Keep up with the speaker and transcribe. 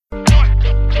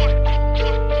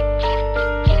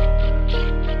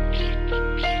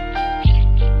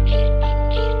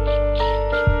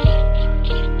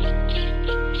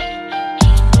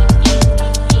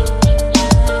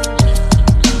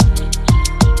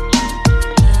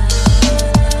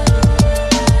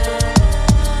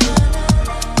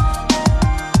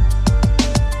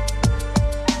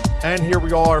And here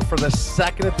we are for the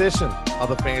second edition of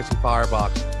the Fantasy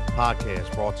Firebox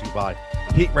podcast, brought to you by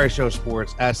Heat Ratio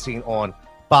Sports, as seen on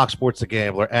Fox Sports The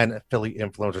Gambler and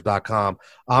PhillyInfluencer.com.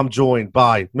 I'm joined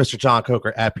by Mr. John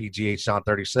Coker at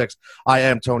PGHJohn36. I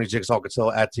am Tony Jigsaw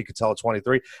Cotillo at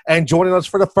TCotillo23. And joining us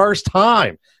for the first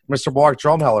time, Mr. Mark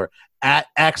Drumheller at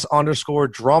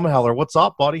X_Drumheller. What's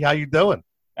up, buddy? How you doing?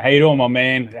 How you doing, my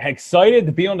man? Excited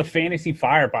to be on the Fantasy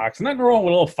Firebox. Nothing wrong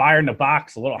with a little fire in the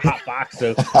box, a little hot box.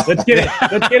 So let's get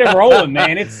it rolling,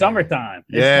 man. It's summertime.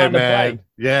 It's time man. To play.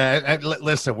 Yeah, and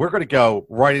listen, we're going to go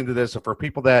right into this. So for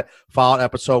people that followed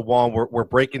episode 1, we're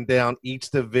breaking down each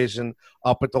division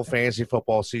up until fantasy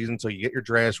football season. So you get your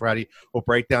drafts ready. We'll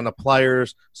break down the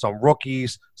players, some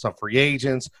rookies, some free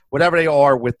agents, whatever they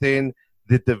are within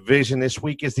the division. This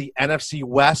week is the NFC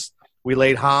West. We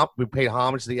paid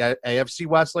homage to the AFC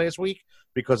West last week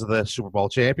because of the Super Bowl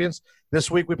champions. This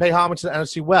week we pay homage to the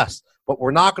NFC West. But we're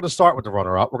not going to start with the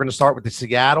runner-up. We're going to start with the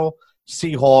Seattle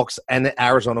Seahawks and the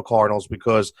Arizona Cardinals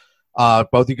because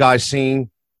both you guys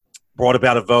brought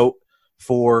about a vote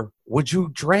for would you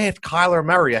draft Kyler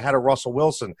Murray ahead of Russell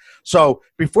Wilson. So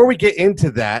before we get into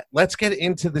that, let's get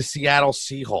into the Seattle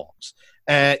Seahawks.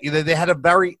 They had a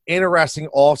very interesting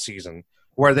offseason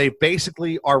where they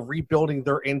basically are rebuilding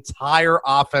their entire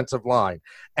offensive line.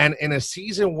 And in a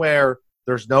season where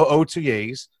there's no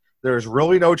OTAs, there's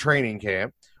really no training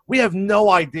camp, we have no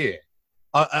idea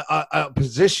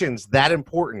positions that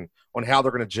important on how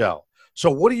they're going to gel. So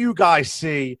what do you guys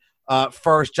see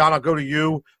first? John, I'll go to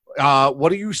you. What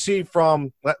do you see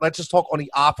from – let's just talk on the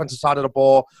offensive side of the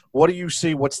ball. What do you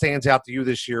see, what stands out to you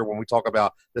this year when we talk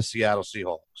about the Seattle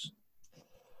Seahawks?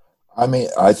 I mean,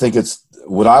 I think it's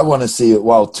what I want to see.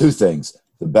 Well, two things: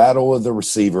 the battle of the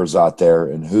receivers out there,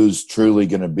 and who's truly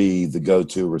going to be the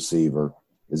go-to receiver.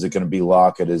 Is it going to be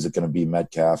Lockett? Is it going to be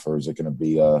Metcalf? Or is it going to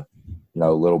be a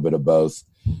little bit of both?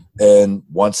 And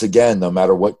once again, no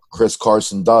matter what Chris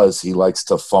Carson does, he likes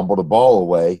to fumble the ball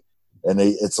away, and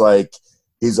it's like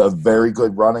he's a very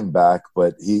good running back,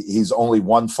 but he's only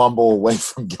one fumble away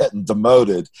from getting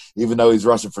demoted, even though he's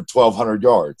rushing for 1,200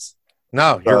 yards.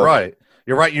 No, you're right.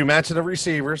 You're right. You mentioned the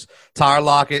receivers, Tyler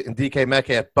Lockett and DK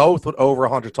Metcalf, both with over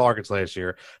 100 targets last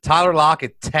year. Tyler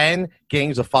Lockett, 10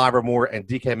 games of 5 or more, and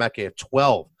DK Metcalf,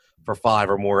 12 for 5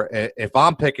 or more. If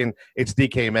I'm picking, it's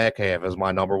DK Metcalf as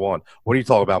my number one. What are you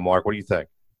talking about, Mark? What do you think?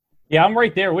 Yeah, I'm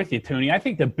right there with you, Tony. I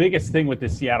think the biggest thing with the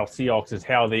Seattle Seahawks is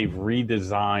how they've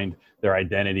redesigned their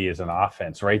identity as an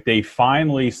offense, right? They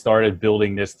finally started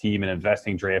building this team and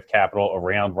investing draft capital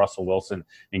around Russell Wilson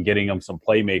and getting him some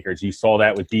playmakers. You saw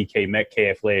that with DK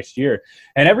Metcalf last year.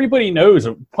 And everybody knows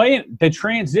playing the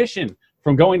transition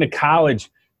from going to college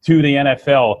to the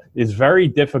NFL is very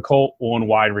difficult on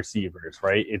wide receivers,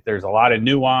 right? There's a lot of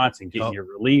nuance and getting your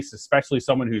release, especially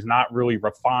someone who's not really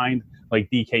refined like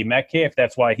DK Metcalf.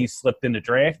 That's why he slipped in the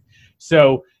draft.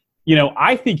 So,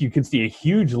 I think you can see a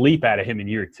huge leap out of him in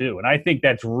year 2. And I think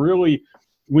that's really,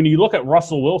 when you look at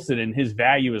Russell Wilson and his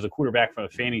value as a quarterback from a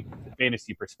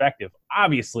fantasy perspective,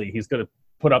 obviously he's going to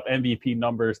put up MVP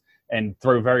numbers and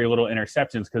throw very little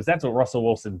interceptions because that's what Russell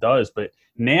Wilson does. But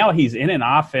now he's in an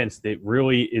offense that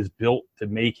really is built to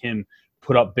make him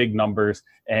put up big numbers.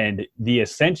 And the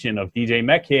ascension of DJ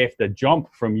Metcalf, the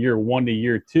jump from year 1 to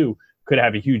year 2, could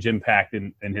have a huge impact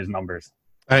in his numbers.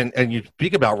 And you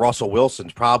speak about Russell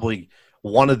Wilson's probably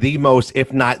one of the most,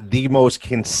 if not the most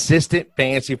consistent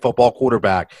fantasy football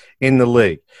quarterback in the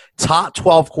league. Top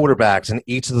 12 quarterbacks in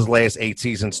each of his last 8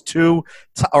 seasons,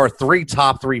 3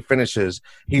 top 3 finishes.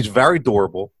 He's very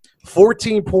durable.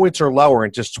 14 points or lower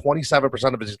in just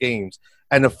 27% of his games.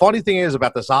 And the funny thing is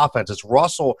about this offense is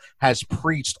Russell has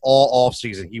preached all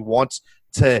offseason. He wants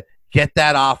to get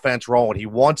that offense rolling. He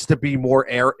wants to be more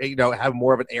have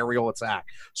more of an aerial attack.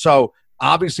 So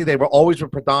obviously, they were always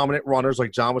been predominant runners, like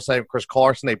John was saying. Chris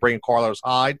Carson, they bring Carlos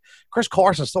Hyde. Chris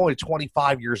Carson's still only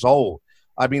 25 years old.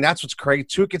 I mean, that's what's crazy.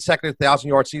 2 consecutive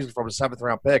 1,000-yard seasons from a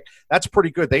 7th-round pick. That's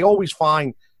pretty good. They always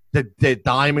find the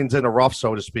diamonds in the rough,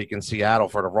 so to speak, in Seattle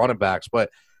for the running backs. But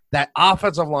that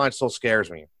offensive line still scares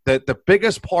me. The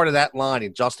biggest part of that line,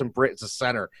 and Justin Britt as a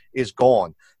center, is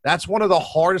gone. That's one of the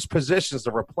hardest positions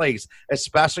to replace,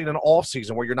 especially in an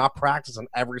offseason where you're not practicing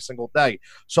every single day.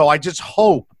 So I just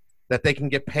hope that they can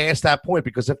get past that point,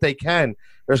 because if they can,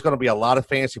 there's going to be a lot of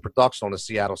fantasy production on the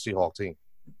Seattle Seahawks team.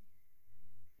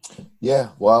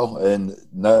 Yeah, well, and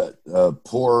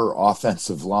poor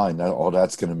offensive line, all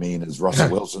that's going to mean is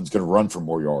Russell Wilson's going to run for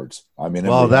more yards. I mean,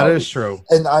 well, that is true.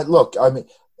 And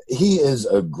he is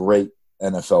a great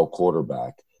NFL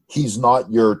quarterback. He's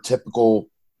not your typical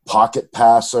pocket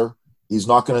passer. He's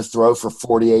not going to throw for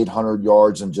 4,800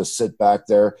 yards and just sit back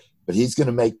there, but he's going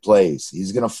to make plays.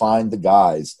 He's going to find the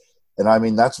guys. And I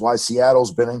mean, that's why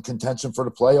Seattle's been in contention for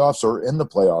the playoffs or in the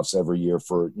playoffs every year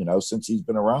for, since he's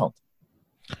been around.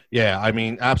 Yeah, I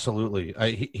mean, absolutely.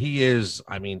 He is.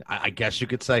 I mean, I guess you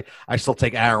could say I still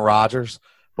take Aaron Rodgers,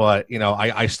 but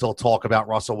I still talk about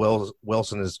Russell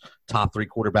Wilson as top 3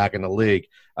 quarterback in the league.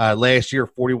 Last year,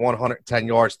 4,110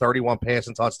 yards, 31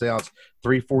 passing touchdowns,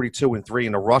 342 and 3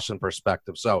 in the rushing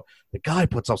perspective. So the guy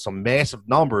puts up some massive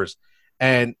numbers,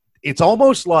 and it's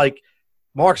almost like,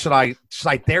 Mark, should I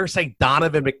dare say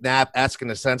Donovan McNabb-esque in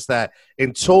the sense that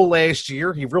until last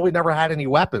year, he really never had any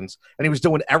weapons, and he was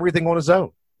doing everything on his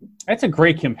own. That's a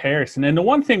great comparison. And the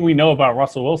one thing we know about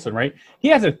Russell Wilson, right, he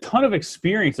has a ton of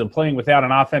experience of playing without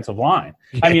an offensive line.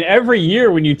 Yeah. I mean, every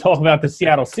year when you talk about the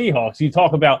Seattle Seahawks, you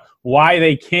talk about why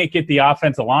they can't get the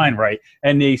offensive line right,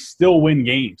 and they still win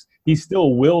games. He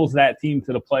still wills that team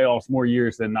to the playoffs more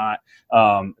years than not.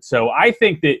 So I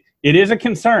think that it is a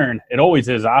concern. It always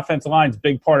is. Offensive line is a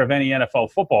big part of any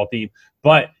NFL football team.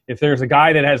 But if there's a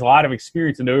guy that has a lot of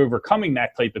experience in overcoming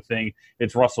that type of thing,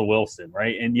 it's Russell Wilson,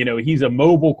 right? And, he's a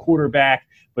mobile quarterback,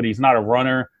 but he's not a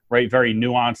runner, right? Very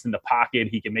nuanced in the pocket.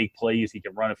 He can make plays. He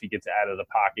can run if he gets out of the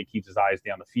pocket, keeps his eyes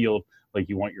down the field like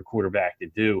you want your quarterback to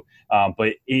do.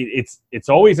 But it's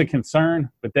always a concern.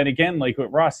 But then again, like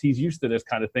with Russ, he's used to this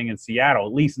kind of thing in Seattle.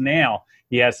 At least now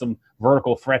he has some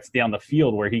vertical threats down the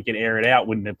field where he can air it out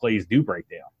when the plays do break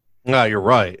down. No, you're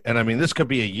right. And, I mean, this could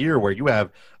be a year where you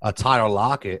have a Tyler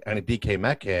Lockett and a DK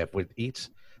Metcalf with each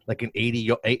like an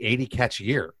 80 catch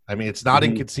year. I mean, it's not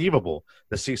inconceivable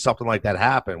to see something like that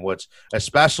happen, which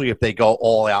especially if they go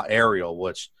all out aerial,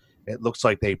 which it looks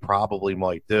like they probably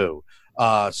might do.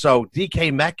 So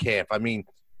DK Metcalf, I mean,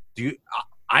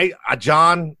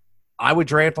 John, I would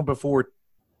draft him before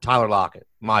Tyler Lockett,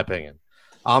 in my opinion.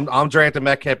 I'm drafting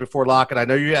Metcalf before Lockett. I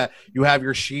know you have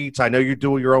your sheets. I know you're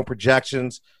doing your own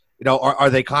projections. Are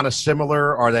they kind of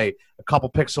similar? Are they a couple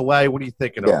picks away? What are you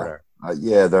thinking over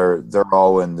there? They're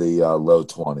all in the low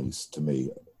 20s to me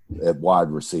at wide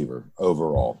receiver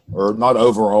overall. Or not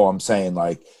overall, I'm saying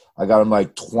like I got them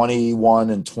like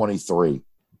 21 and 23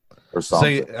 or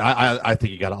something. See, I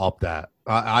think you got to up that.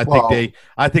 I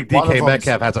think DK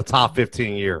Metcalf has a top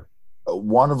 15 year.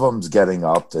 One of them's getting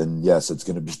upped, and yes, it's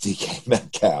going to be DK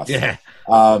Metcalf. Yeah.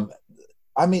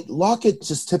 I mean, Lockett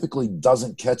just typically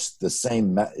doesn't catch the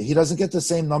same – he doesn't get the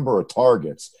same number of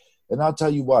targets. And I'll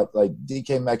tell you what, like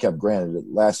DK Metcalf, granted,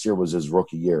 last year was his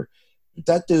rookie year. But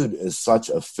that dude is such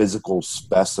a physical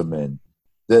specimen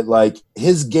that, like,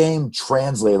 his game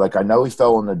translated. Like, I know he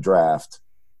fell in the draft.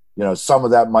 Some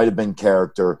of that might have been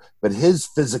character. But his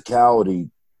physicality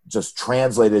just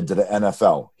translated to the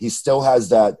NFL. He still has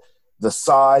the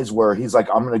size where he's like,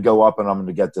 I'm going to go up and I'm going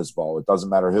to get this ball. It doesn't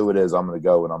matter who it is. I'm going to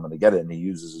go and I'm going to get it. And he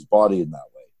uses his body in that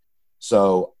way.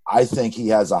 So I think he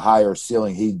has a higher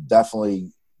ceiling. He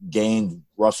definitely gained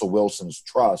Russell Wilson's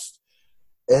trust.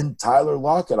 And Tyler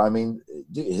Lockett, I mean,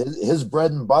 his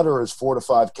bread and butter is 4 to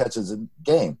 5 catches a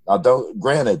game. Now,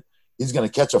 granted, he's going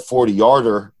to catch a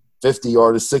 40-yarder,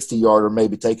 50-yarder, 60-yarder,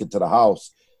 maybe take it to the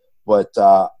house. But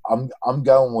I'm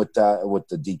going with that with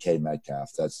the DK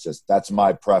Metcalf. That's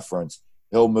my preference.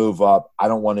 He'll move up. I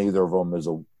don't want either of them as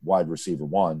a wide receiver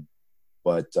 1,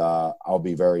 but I'll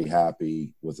be very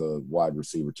happy with a wide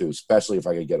receiver 2, especially if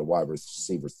I could get a wide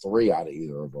receiver 3 out of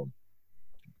either of them.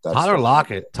 Tyler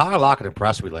Lockett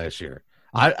impressed me last year.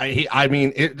 I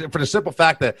mean, for the simple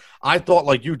fact that I thought,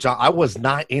 like you, John, I was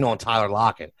not in on Tyler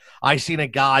Lockett. I seen a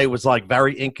guy who was like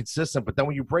very inconsistent, but then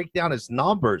when you break down his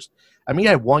numbers, I mean, he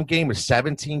had one game with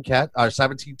 17 targets. I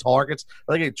think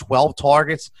he had 12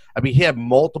 targets. I mean, he had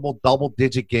multiple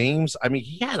double-digit games. I mean,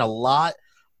 he had a lot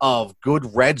of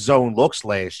good red zone looks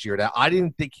last year that I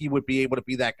didn't think he would be able to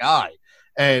be that guy.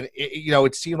 And,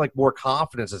 it seemed like more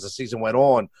confidence as the season went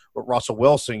on with Russell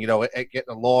Wilson, getting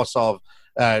a loss of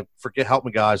help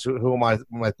me, guys. Who am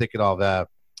I thinking of?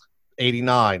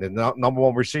 89, and the number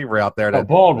one receiver out there.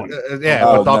 Baldwin.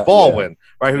 Baldwin,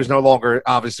 right, who's no longer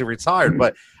obviously retired.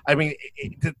 But, I mean,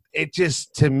 it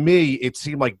just, to me, it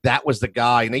seemed like that was the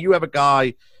guy. And then you have a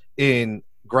guy in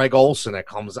Greg Olsen that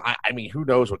comes. I mean, who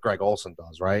knows what Greg Olsen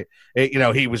does, right?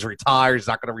 He was retired. He's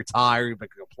not going to retire. He's going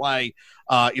to play.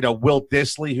 Will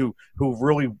Dissly, who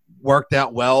really worked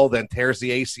out well, then tears the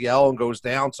ACL and goes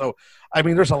down. So, I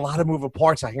mean, there's a lot of moving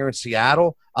parts out here in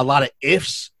Seattle, a lot of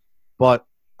ifs, but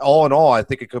all in all, I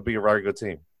think it could be a very good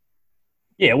team.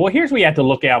 Yeah, well, here's what you have to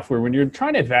look out for when you're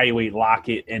trying to evaluate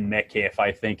Lockett and Metcalf,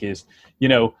 I think, is,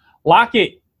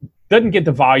 Lockett doesn't get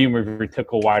the volume of your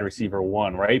typical wide receiver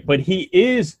 1, right? But he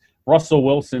is Russell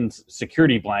Wilson's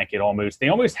security blanket almost. They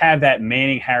almost have that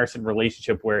Manning-Harrison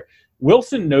relationship where,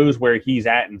 Wilson knows where he's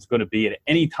at and is going to be at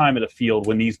any time of the field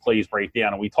when these plays break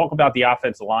down. And we talk about the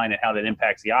offensive line and how that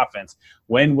impacts the offense.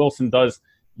 When Wilson does,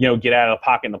 get out of the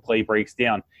pocket and the play breaks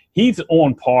down, he's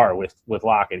on par with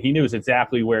Lockett. He knows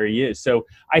exactly where he is. So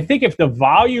I think if the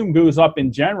volume goes up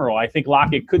in general, I think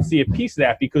Lockett could see a piece of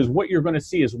that, because what you're going to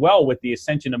see as well with the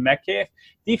ascension of Metcalf,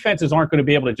 defenses aren't going to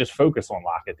be able to just focus on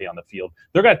Lockett on the field.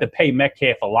 They're going to have to pay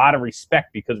Metcalf a lot of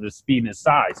respect because of his speed and his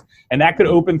size, and that could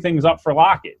open things up for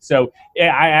Lockett. So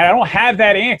I don't have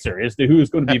that answer as to who's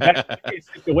going to be better in a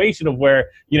situation of where,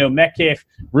 Metcalf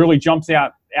really jumps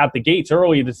out the gates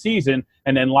early in the season,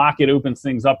 and then Lockett opens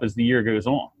things up as the year goes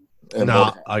on. And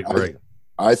no, I agree.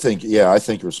 I think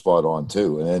you're spot on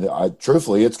too. And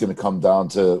truthfully, it's going to come down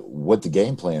to what the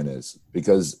game plan is,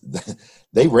 because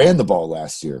they ran the ball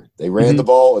last year. They ran the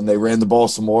ball, and they ran the ball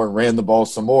some more and ran the ball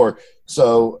some more.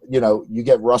 So, you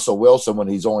get Russell Wilson when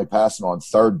he's only passing on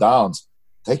third downs,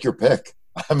 take your pick.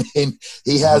 I mean,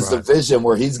 he has the vision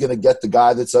where he's going to get the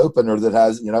guy that's open or that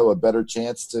has, a better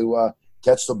chance to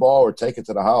catch the ball or take it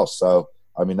to the house. So,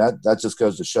 I mean, that just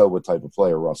goes to show what type of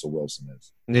player Russell Wilson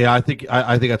is. Yeah, I think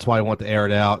that's why I want to air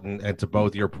it out. And to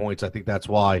both your points, I think that's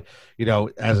why,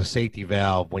 as a safety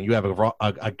valve, when you have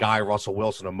a guy, Russell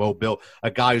Wilson,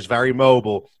 a guy who's very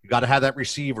mobile, you got to have that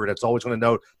receiver that's always going to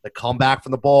know to come back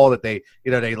from the ball, that they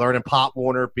learn in Pop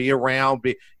Warner, be around,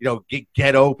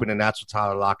 get open, and that's what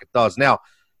Tyler Lockett does. Now,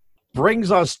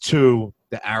 brings us to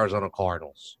the Arizona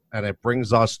Cardinals, and it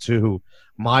brings us to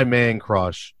my man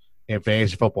crush in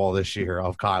fantasy football this year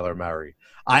of Kyler Murray.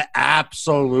 I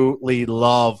absolutely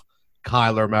love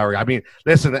Kyler Murray. I mean,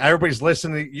 listen, everybody's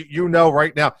listening. You know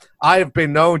right now, I have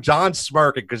been known, John's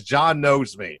smirking because John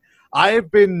knows me. I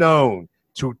have been known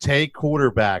to take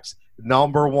quarterbacks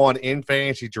number one in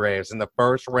fantasy drafts in the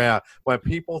first round when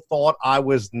people thought I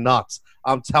was nuts.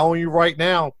 I'm telling you right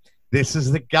now, this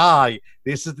is the guy.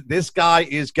 This guy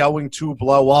is going to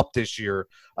blow up this year,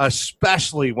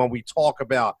 especially when we talk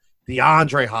about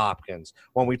DeAndre Hopkins,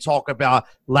 when we talk about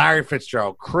Larry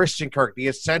Fitzgerald, Christian Kirk, the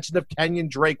ascension of Kenyon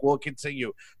Drake will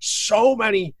continue. So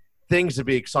many things to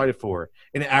be excited for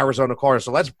in the Arizona Cardinals.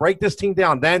 So let's break this team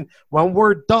down. Then when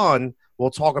we're done,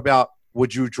 we'll talk about,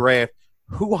 would you draft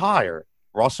who higher,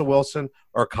 Russell Wilson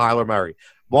or Kyler Murray?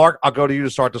 Mark, I'll go to you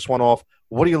to start this one off.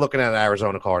 What are you looking at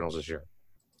Arizona Cardinals this year?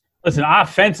 Listen,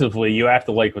 offensively, you have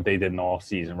to like what they did in the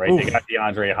offseason, right? Oof. They got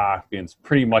DeAndre Hopkins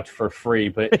pretty much for free.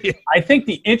 But I think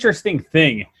the interesting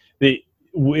thing that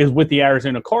is with the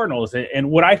Arizona Cardinals, and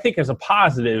what I think is a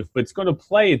positive, but it's going to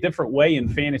play a different way in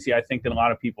fantasy, I think, than a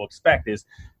lot of people expect, is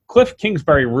Cliff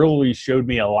Kingsbury really showed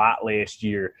me a lot last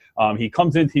year. He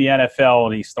comes into the NFL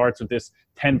and he starts with this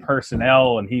 10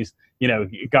 personnel, and he's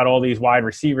got all these wide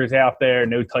receivers out there,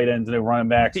 no tight ends, no running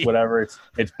backs, whatever.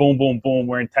 It's boom, boom, boom.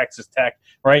 We're in Texas Tech,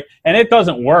 right? And it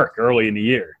doesn't work early in the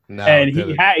year. No, and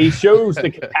he shows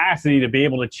the capacity to be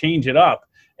able to change it up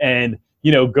and,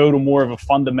 go to more of a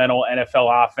fundamental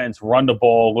NFL offense, run the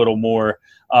ball a little more.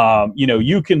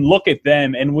 You can look at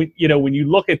them, and when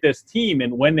you look at this team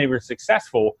and when they were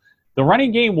successful, the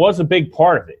running game was a big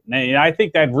part of it. And I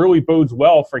think that really bodes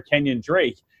well for Kenyon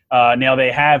Drake. Now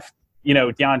they have,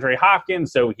 DeAndre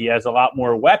Hopkins, so he has a lot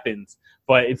more weapons.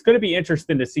 But it's going to be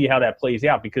interesting to see how that plays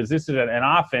out, because this is an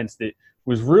offense that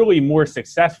was really more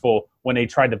successful when they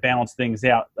tried to balance things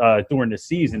out during the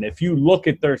season. If you look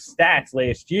at their stats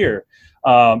last year,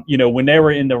 when they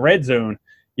were in the red zone,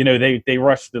 they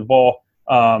rushed the ball.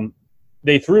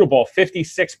 They threw the ball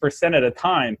 56% of the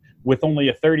time with only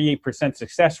a 38%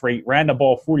 success rate, ran the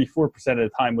ball 44% of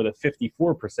the time with a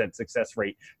 54% success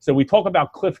rate. So we talk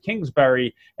about Cliff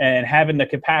Kingsbury and having the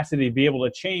capacity to be able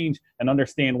to change and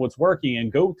understand what's working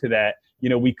and go to that.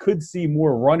 We could see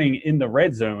more running in the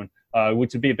red zone,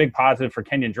 which would be a big positive for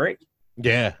Kenyon Drake.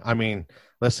 Yeah, I mean,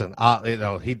 listen,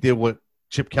 he did what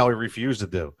Chip Kelly refused to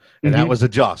do, and that was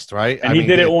adjust, right? And he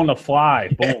did it on the fly.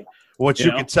 Boom. What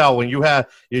you can tell when you have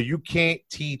you can't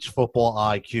teach football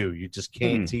IQ. You just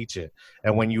can't teach it.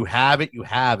 And when you have it, you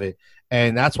have it.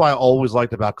 And that's why I always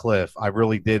liked about Cliff. I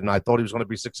really did, and I thought he was going to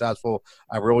be successful.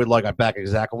 I back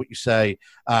exactly what you say.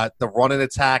 The run and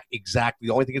attack, exactly.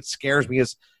 The only thing that scares me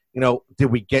is, did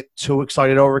we get too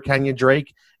excited over Kenyon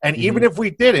Drake? And even if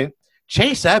we didn't,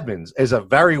 Chase Edmonds is a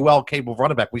very well capable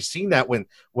running back. We've seen that when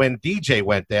DJ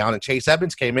went down and Chase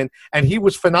Edmonds came in, and he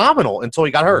was phenomenal until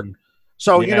he got hurt.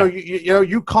 So,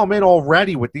 you come in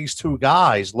already with these two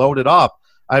guys loaded up.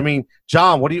 I mean,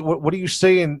 John, what are you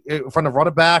seeing from the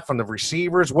running back, from the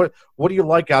receivers? What do you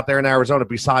like out there in Arizona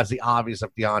besides the obvious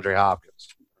of DeAndre Hopkins?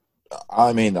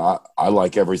 I mean, I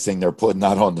like everything they're putting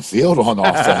out on the field on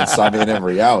offense. I mean, in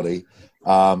reality,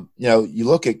 you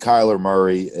look at Kyler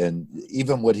Murray and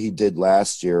even what he did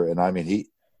last year, and I mean,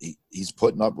 he's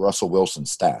putting up Russell Wilson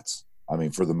stats. I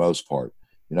mean, for the most part,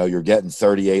 you're getting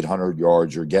 3,800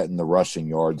 yards. You're getting the rushing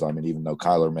yards. I mean, even though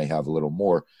Kyler may have a little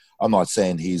more, I'm not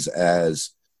saying he's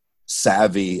as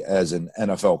savvy as an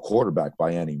NFL quarterback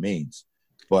by any means,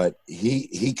 but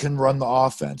he can run the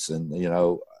offense. And,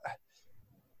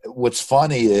 what's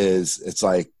funny is it's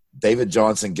like David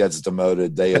Johnson gets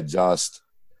demoted, they adjust,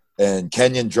 and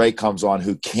Kenyon Drake comes on,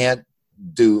 who can't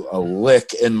do a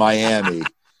lick in Miami,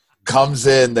 comes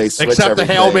in, they switch except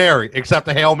everything. Except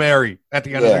the Hail Mary at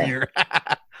the end of the year.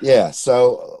 Yeah,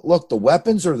 so look, the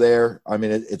weapons are there. I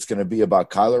mean, it's going to be about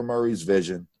Kyler Murray's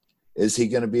vision. Is he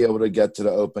going to be able to get to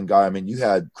the open guy? I mean, you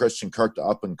had Christian Kirk, the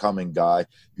up-and-coming guy.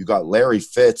 You got Larry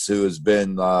Fitz, who has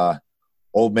been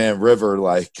Old Man River,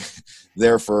 like,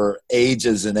 there for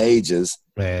ages and ages.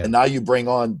 Man. And now you bring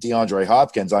on DeAndre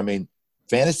Hopkins. I mean,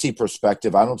 fantasy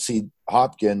perspective, I don't see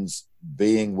Hopkins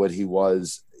being what he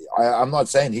was. I'm not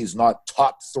saying he's not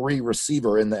top 3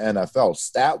 receiver in the NFL.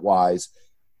 Stat-wise,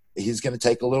 he's going to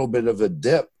take a little bit of a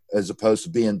dip as opposed to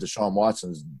being Deshaun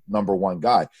Watson's number 1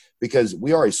 guy, because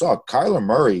we already saw Kyler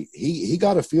Murray. He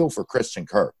got a feel for Christian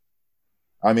Kirk.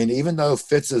 I mean, even though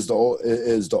Fitz is the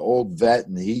old vet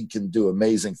and he can do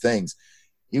amazing things,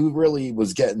 he really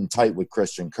was getting tight with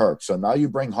Christian Kirk. So now you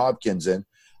bring Hopkins in.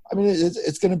 I mean,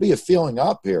 it's going to be a feeling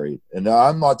up period. And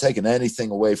I'm not taking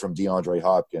anything away from DeAndre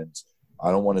Hopkins. I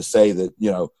don't want to say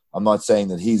that, I'm not saying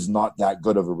that he's not that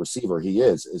good of a receiver. He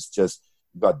is. It's just,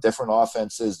 you've got different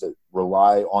offenses that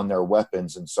rely on their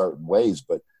weapons in certain ways,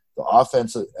 but the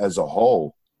offense as a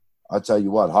whole, I'll tell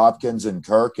you what, Hopkins and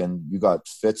Kirk, and you got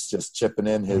Fitz just chipping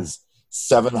in his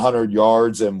 700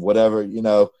 yards and whatever,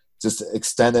 just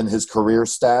extending his career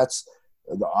stats.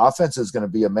 The offense is going to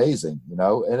be amazing,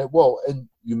 and it will. And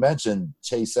you mentioned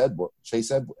Chase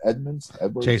Edmonds.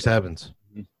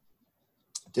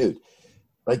 Dude.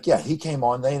 Like, yeah, he came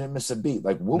on. They didn't miss a beat.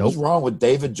 Like, what was wrong with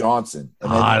David Johnson?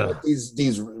 And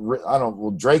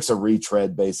then Drake's a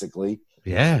retread, basically.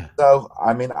 Yeah. So,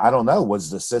 I mean, I don't know.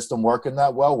 Was the system working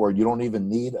that well where you don't even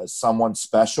need someone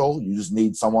special? You just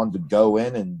need someone to go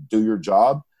in and do your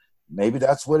job? Maybe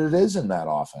that's what it is in that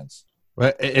offense.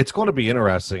 But it's going to be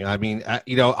interesting. I mean,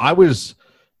 I was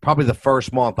probably the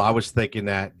first month I was thinking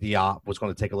that Diop was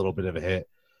going to take a little bit of a hit.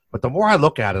 But the more I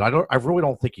look at it, I really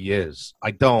don't think he is.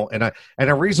 I don't. And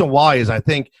the reason why is I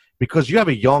think because you have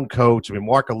a young coach. I mean,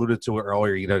 Mark alluded to it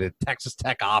earlier, the Texas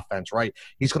Tech offense, right?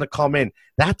 He's going to come in.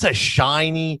 That's a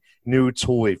shiny new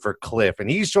toy for Cliff. And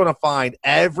he's trying to find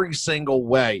every single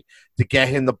way to get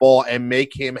him the ball and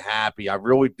make him happy. I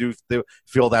really do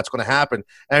feel that's going to happen.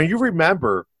 And you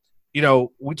remember, we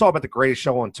talk about the greatest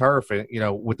show on turf,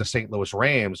 with the St. Louis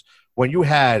Rams, when you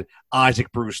had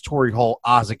Isaac Bruce, Torrey Holt,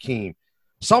 Azakim.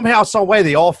 Somehow, some way,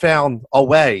 they all found a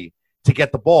way to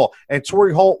get the ball. And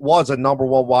Torrey Holt was a number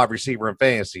 1 wide receiver in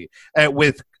fantasy, and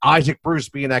with Isaac Bruce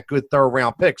being that good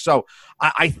 3rd-round pick. So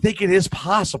I think it is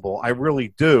possible. I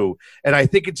really do. And I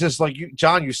think it's just like you,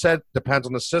 John, you said, depends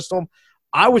on the system.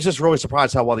 I was just really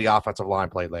surprised how well the offensive line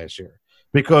played last year.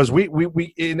 Because we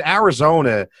in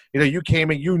Arizona, you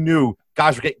came in, you knew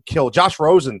guys were getting killed. Josh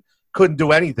Rosen couldn't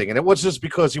do anything. And it wasn't just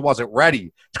because he wasn't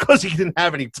ready. It's because he didn't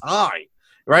have any time.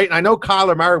 Right? And I know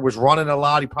Kyler Murray was running a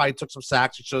lot. He probably took some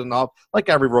sacks he shouldn't have, like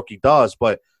every rookie does.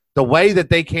 But the way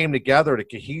that they came together, the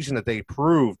cohesion that they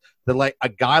proved, that like a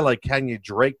guy like Kenyon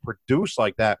Drake produced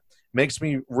like that, makes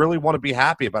me really want to be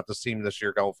happy about this team this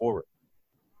year going forward.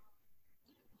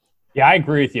 Yeah, I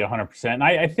agree with you 100%. And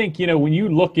I think, when you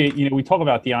look at, we talk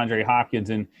about DeAndre Hopkins,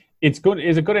 and it's good.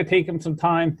 Is it going to take him some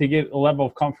time to get a level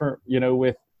of comfort,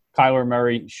 with Kyler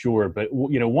Murray? Sure. But,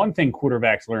 one thing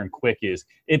quarterbacks learn quick is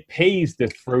it pays to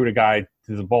throw the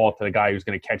ball to the guy who's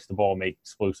going to catch the ball and make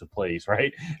explosive plays,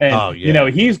 right? And,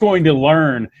 he's going to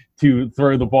learn to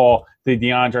throw the ball to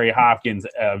DeAndre Hopkins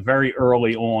very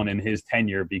early on in his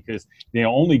tenure because,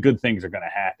 only good things are going to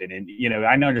happen. And,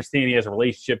 I understand he has a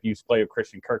relationship. He used to play with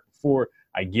Christian Kirk before.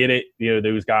 I get it.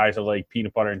 Those guys are like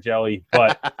peanut butter and jelly.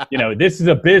 But, this is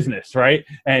a business, right?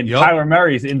 And Kyler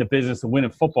Murray's in the business of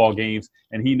winning football games,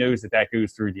 and he knows that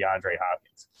goes through DeAndre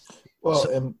Hopkins.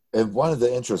 Well, and one of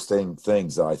the interesting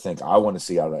things that I think I want to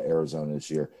see out of Arizona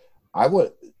this year, I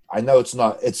know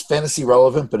it's fantasy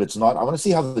relevant, but it's not. I want to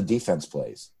see how the defense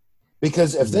plays.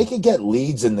 Because if they can get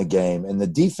leads in the game and the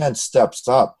defense steps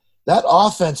up, that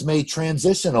offense may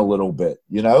transition a little bit,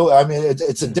 I mean,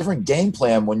 it's a different game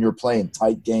plan when you're playing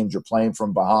tight games, you're playing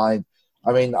from behind.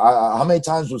 I mean, how many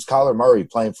times was Kyler Murray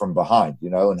playing from behind,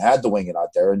 and had to wing it out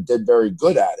there and did very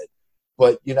good at it.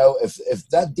 But, if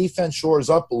that defense shores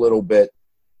up a little bit,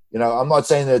 I'm not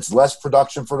saying that it's less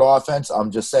production for the offense. I'm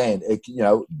just saying,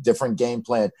 different game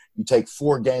plan. You take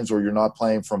 4 games where you're not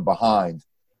playing from behind.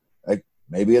 Like,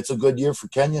 maybe it's a good year for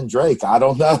Kenyon Drake. I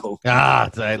don't know.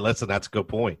 Listen, that's a good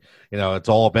point. It's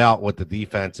all about what the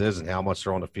defense is and how much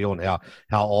they're on the field and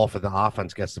how often the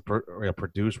offense gets to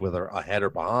produce, whether ahead or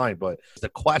behind. But the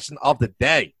question of the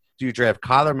day, do you draft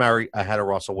Kyler Murray ahead of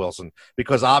Russell Wilson?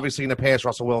 Because obviously in the past,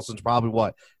 Russell Wilson's probably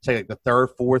like the third,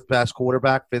 fourth best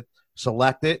quarterback, fifth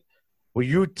selected. Will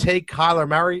you take Kyler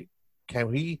Murray?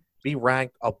 Can he be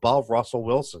ranked above Russell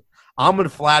Wilson? I'm going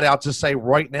to flat out just say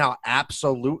right now,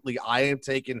 absolutely, I am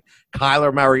taking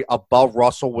Kyler Murray above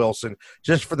Russell Wilson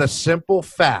just for the simple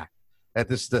fact that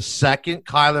this is the second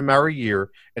Kyler Murray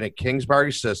year in a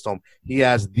Kingsbury system. He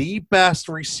has the best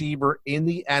receiver in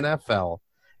the NFL.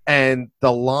 And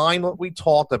the line that we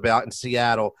talked about in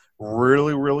Seattle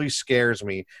really, really scares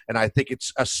me. And I think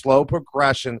it's a slow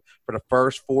progression for the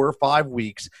first 4 or 5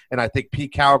 weeks. And I think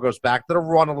Pete Carroll goes back to the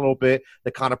run a little bit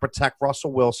to kind of protect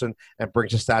Russell Wilson and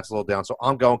brings the stats a little down. So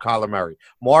I'm going Kyler Murray.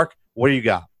 Mark, what do you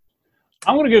got?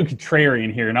 I'm going to go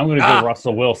contrarian here, and I'm going to go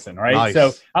Russell Wilson, right? Nice.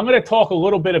 So I'm going to talk a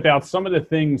little bit about some of the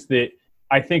things that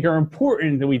I think are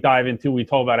important that we dive into. We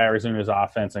talk about Arizona's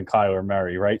offense and Kyler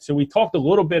Murray, right? So we talked a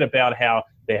little bit about how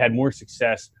they had more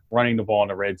success running the ball in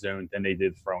the red zone than they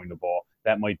did throwing the ball.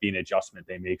 That might be an adjustment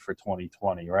they make for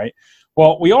 2020, right?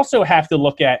 Well, we also have to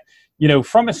look at,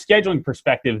 from a scheduling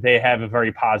perspective, they have a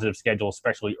very positive schedule,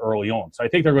 especially early on. So I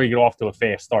think they're going to get off to a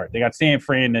fast start. They got San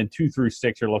Fran, then 2 through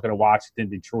 6, you're looking at Washington,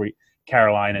 Detroit,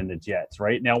 Carolina, and the Jets,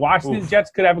 right? Now, Washington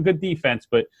Jets could have a good defense,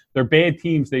 but they're bad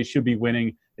teams. They should be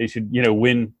winning. They should,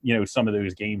 win, some of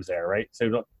those games there, right? So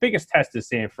the biggest test is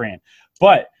San Fran.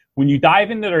 But when you dive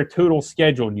into their total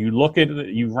schedule and you look at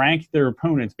you rank their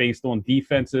opponents based on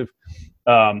defensive,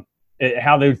 how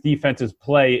those defenses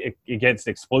play against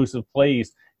explosive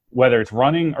plays, whether it's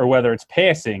running or whether it's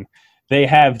passing, they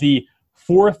have the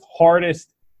 4th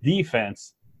hardest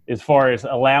defense as far as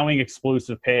allowing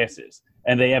explosive passes.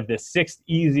 And they have the 6th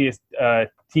easiest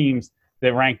teams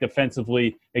that rank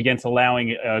defensively against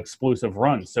allowing explosive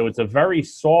runs. So it's a very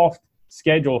soft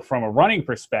schedule from a running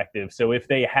perspective. So if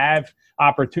they have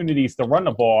opportunities to run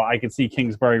the ball, I could see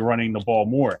Kingsbury running the ball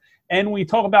more. And we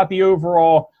talk about the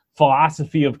overall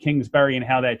philosophy of Kingsbury and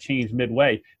how that changed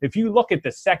midway. If you look at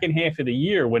the second half of the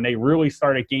year when they really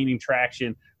started gaining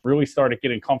traction, really started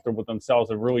getting comfortable with themselves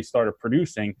and really started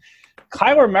producing,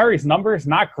 Kyler Murray's numbers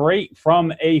not great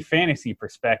from a fantasy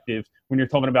perspective when you're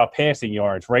talking about passing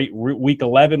yards, right? Week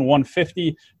 11,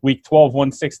 150, week 12,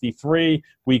 163,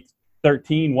 week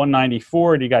 13,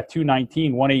 194, and you got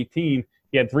 219, 118.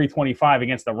 He had 325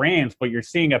 against the Rams, but you're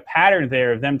seeing a pattern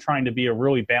there of them trying to be a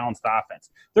really balanced offense.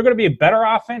 They're going to be a better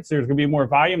offense. There's going to be more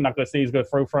volume. I'm not going to say he's going to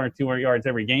throw for 200 yards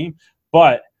every game,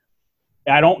 but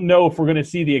I don't know if we're going to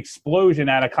see the explosion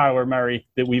out of Kyler Murray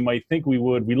that we might think we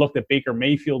would. We looked at Baker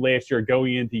Mayfield last year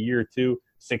going into year 2.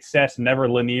 Success never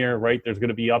linear, right? There's going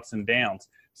to be ups and downs.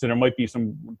 So there might be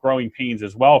some growing pains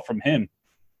as well from him.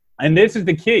 And this is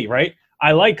the key, right?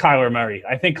 I like Kyler Murray.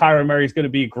 I think Kyler Murray is going to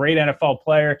be a great NFL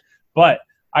player, but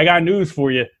I got news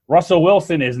for you. Russell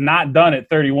Wilson is not done at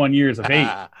 31 years of age,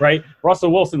 right?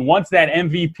 Russell Wilson wants that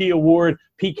MVP award.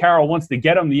 Pete Carroll wants to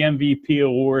get him the MVP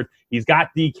award. He's got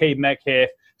DK Metcalf.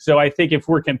 So I think if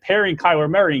we're comparing Kyler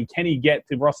Murray and can he get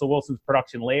to Russell Wilson's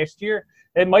production last year,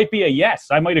 it might be a yes.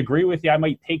 I might agree with you. I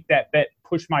might take that bet,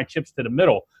 push my chips to the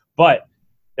middle. But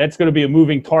that's going to be a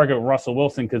moving target with Russell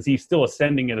Wilson because he's still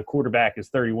ascending as a quarterback at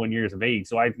 31 years of age.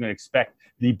 So I'm going to expect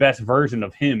the best version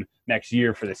of him next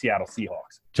year for the Seattle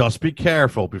Seahawks. Just be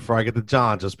careful before I get to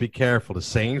John. Just be careful. The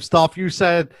same stuff you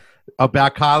said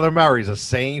about Kyler Murray is the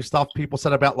same stuff people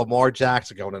said about Lamar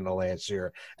Jackson going into last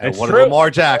year. And it's what true. did Lamar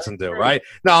Jackson do, right?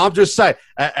 No, I'm just saying.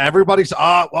 Everybody's, it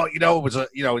was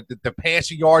the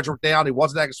passing yards were down. He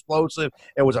wasn't that explosive.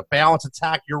 It was a balanced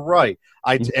attack. You're right.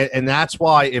 And that's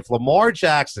why if Lamar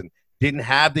Jackson didn't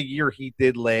have the year he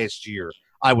did last year,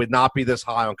 I would not be this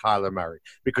high on Kyler Murray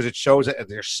because it shows that in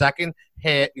your second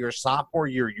half, your sophomore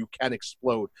year, you can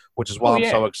explode, which is why I'm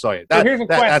so excited. Here's a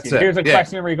question. Here's a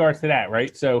question in regards to that,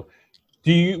 right? So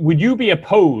would you be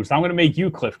opposed? I'm going to make you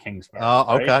Cliff Kingsbury.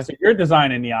 Okay. Right? So you're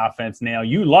designing the offense now.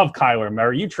 You love Kyler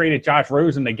Murray. You traded Josh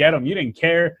Rosen to get him. You didn't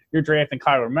care. You're drafting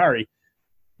Kyler Murray.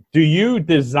 Do you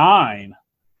design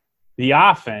the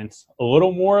offense a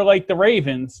little more like the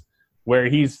Ravens where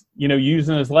he's,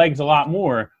 using his legs a lot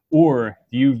more, or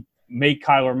do you make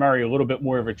Kyler Murray a little bit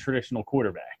more of a traditional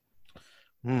quarterback?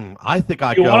 I think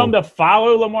you want him to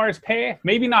follow Lamar's path?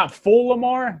 Maybe not full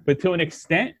Lamar, but to an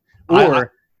extent?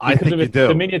 Or I think you do.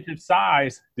 Diminutive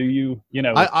size, do you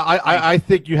know? I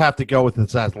think you have to go with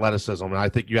his athleticism, and I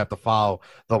think you have to follow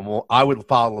I would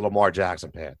follow the Lamar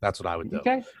Jackson path. That's what I would do.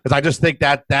 Okay. Because I just think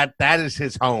that is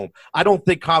his home. I don't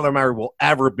think Kyler Murray will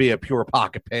ever be a pure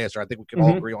pocket passer. I think we can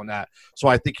all agree on that. So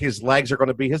I think his legs are going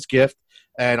to be his gift,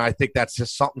 and I think that's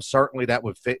just something certainly that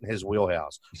would fit in his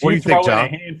wheelhouse. So what do you think, John? A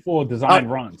handful of design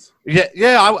runs. Yeah.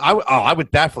 I would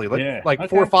definitely 4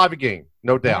 or 5 a game,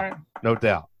 no doubt, right. no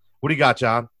doubt. What do you got,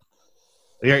 John?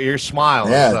 You're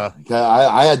smiling. Yeah,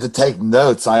 I had to take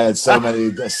notes. I had so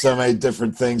many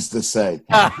different things to say.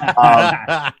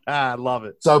 I love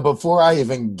it. So before I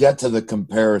even get to the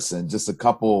comparison, just a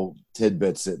couple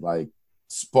tidbits that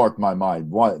sparked my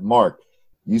mind. One, Mark,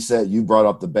 you said you brought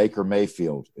up the Baker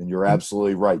Mayfield, and you're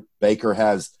absolutely right. Baker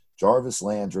has Jarvis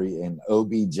Landry and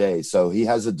OBJ, so he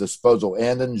has a disposal,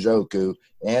 and Njoku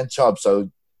and Chubb. So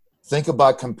think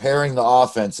about comparing the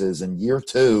offenses in year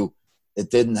 2. It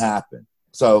didn't happen.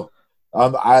 So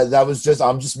I'm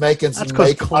just making. That's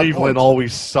because Cleveland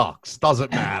always sucks.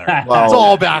 Doesn't matter. Well, it's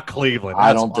all about Cleveland.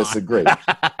 I don't disagree.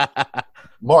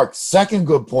 Mark, second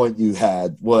good point you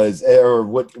had was, or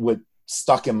what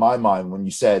stuck in my mind when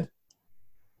you said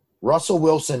Russell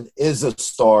Wilson is a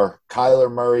star,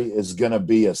 Kyler Murray is going to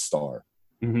be a star,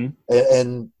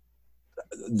 and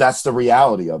that's the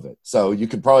reality of it. So you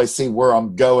can probably see where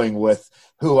I'm going with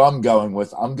who I'm going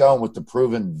with. I'm going with the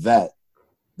proven vet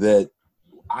that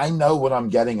I know what I'm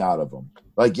getting out of him.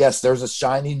 Yes, there's a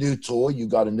shiny new toy. You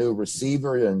got a new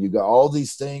receiver, and you got all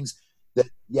these things that,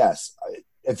 yes,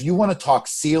 if you want to talk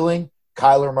ceiling,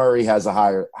 Kyler Murray has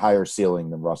a higher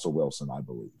ceiling than Russell Wilson, I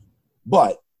believe.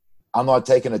 But I'm not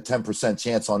taking a 10%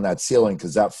 chance on that ceiling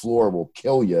because that floor will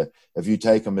kill you if you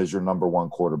take him as your number 1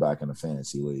 quarterback in a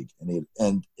fantasy league,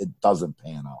 and it doesn't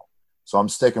pan out. So I'm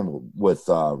sticking with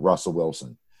Russell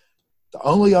Wilson. The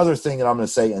only other thing that I'm going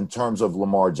to say in terms of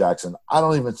Lamar Jackson, I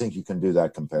don't even think you can do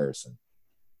that comparison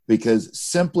because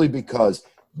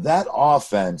that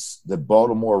offense that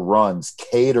Baltimore runs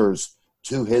caters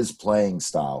to his playing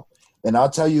style. And I'll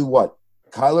tell you what,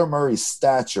 Kyler Murray's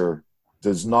stature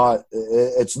it's not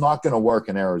going to work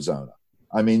in Arizona.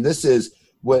 I mean, this is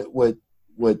what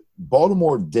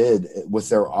Baltimore did with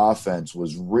their offense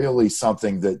was really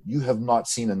something that you have not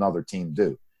seen another team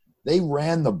do. They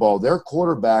ran the ball. Their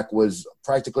quarterback was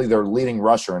practically their leading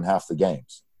rusher in half the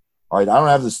games. All right, I don't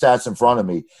have the stats in front of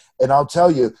me. And I'll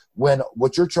tell you,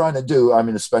 what you're trying to do, I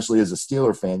mean, especially as a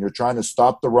Steeler fan, you're trying to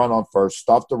stop the run on first,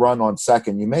 stop the run on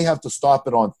second. You may have to stop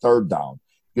it on third down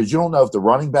because you don't know if the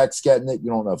running back's getting it.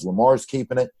 You don't know if Lamar's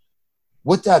keeping it.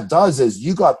 What that does is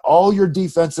you got all your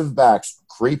defensive backs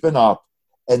creeping up,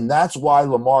 and that's why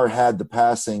Lamar had the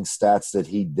passing stats that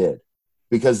he did.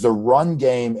 Because the run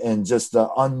game and just the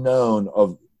unknown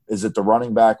of is it the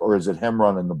running back or is it him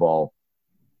running the ball,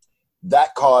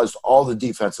 that caused all the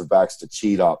defensive backs to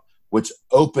cheat up, which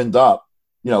opened up,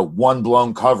 one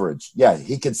blown coverage. Yeah,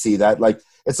 he could see that.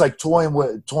 It's like toying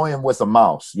with a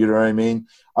mouse. You know what I mean?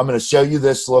 I'm going to show you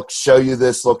this look, show you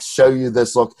this look, show you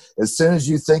this look. As soon as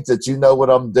you think that you know what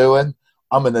I'm doing,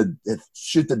 I'm going to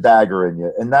shoot the dagger in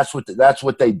you. And that's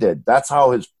what they did. That's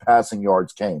how his passing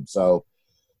yards came. So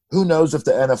who knows if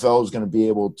the NFL is going to be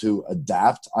able to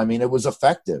adapt? I mean, it was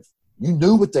effective. You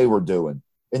knew what they were doing,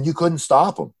 and you couldn't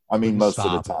stop them. I mean, most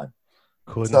of the time.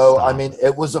 I mean,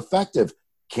 it was effective.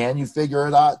 Can you figure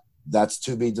it out? That's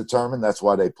to be determined. That's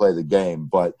why they play the game.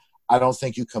 But I don't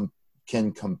think you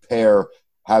can compare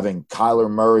having Kyler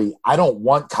Murray. I don't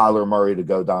want Kyler Murray to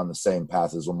go down the same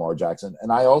path as Lamar Jackson. And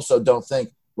I also don't think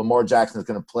Lamar Jackson is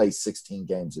going to play 16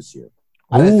 games this year.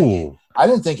 I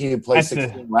didn't think he would play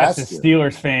 16 last year. That's a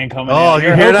Steelers fan coming out.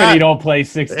 You're hoping he don't play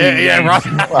 16 games.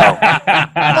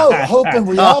 Right. No, hoping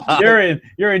reality.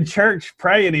 You're in church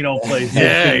praying he don't play 16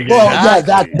 games. Well, yeah,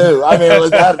 that too. I mean,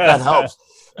 that helps.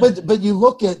 But you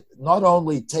look at not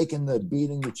only taking the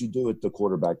beating that you do at the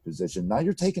quarterback position, now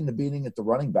you're taking the beating at the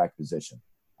running back position.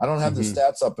 I don't have the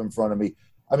stats up in front of me.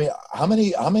 I mean, how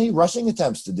many rushing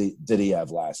attempts did he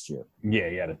have last year? Yeah,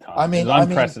 he had a ton. I mean,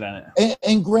 unprecedented.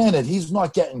 And granted, he's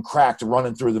not getting cracked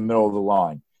running through the middle of the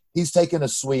line. He's taking a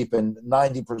sweep, and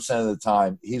 90% of the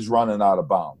time, he's running out of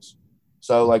bounds.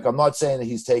 So, I'm not saying that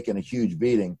he's taking a huge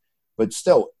beating, but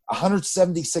still,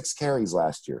 176 carries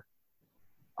last year.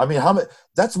 I mean,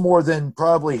 that's more than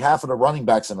probably half of the running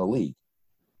backs in the league.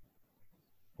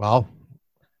 Well,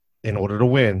 in order to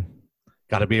win,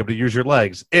 got to be able to use your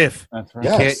legs. If that's right, you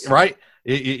can't, right?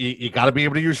 You got to be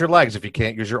able to use your legs if you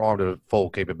can't use your arm to full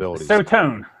capabilities. So,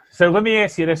 Tone, let me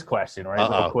ask you this question, right,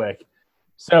 real quick.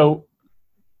 So,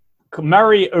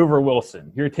 Murray over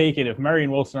Wilson. You're taking, if Murray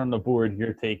and Wilson are on the board,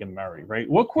 you're taking Murray, right?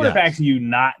 What quarterbacks are you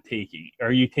not taking?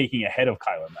 Are you taking ahead of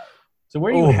Kyler Murray? So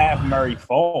where do you have Murray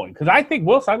falling? Because I think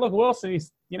Wilson. I look Wilson.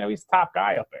 He's he's top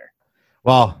guy up there.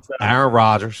 Well, so, Aaron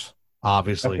Rodgers,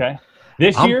 obviously. Okay.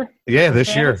 This year? Yeah,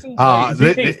 this year. You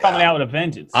think he's coming out with a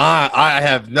vengeance? I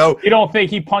have no. You don't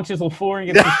think he punches LaFleur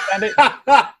and gets suspended?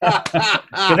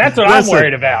 That's what I'm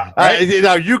worried about. Right?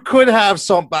 You could have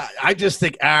some. I just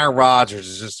think Aaron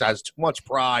Rodgers just has too much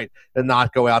pride to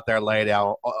not go out there and lay it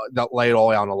all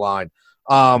out on the line.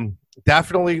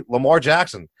 Definitely Lamar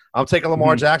Jackson. I'm taking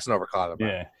Lamar Jackson over Kyler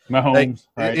Murray. Yeah, Mahomes.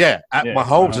 Right?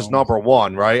 Mahomes is number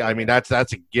one, right? I mean, that's a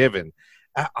given.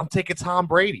 I'm taking Tom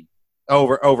Brady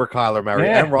over Kyler Murray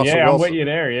and Russell Wilson. Yeah, I'm with you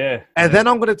there, yeah. And then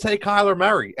I'm going to take Kyler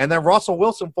Murray. And then Russell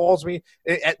Wilson falls me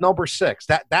at number 6.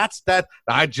 That's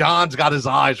John's got his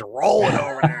eyes rolling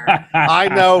over there. I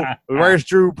know. Where's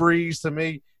Drew Brees to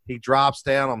me? He drops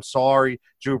down. I'm sorry.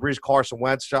 Drew Brees, Carson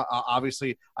Wentz.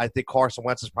 Obviously, I think Carson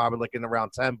Wentz is probably like in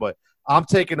around 10, but I'm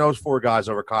taking those 4 guys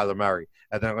over Kyler Murray.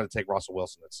 And then I'm going to take Russell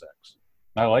Wilson at 6.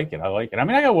 I like it. I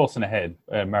mean, I got Wilson ahead,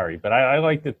 Murray, but I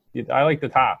like the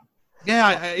top.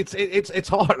 Yeah, it's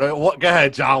hard. Go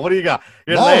ahead, John. What do you got?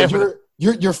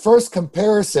 Your first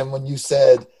comparison when you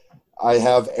said I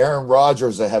have Aaron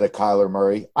Rodgers ahead of Kyler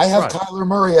Murray. I have Kyler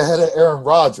Murray ahead of Aaron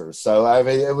Rodgers. So I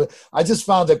mean, I just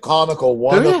found it comical.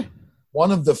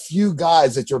 One of the few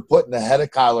guys that you're putting ahead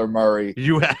of Kyler Murray.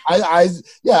 I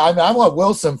want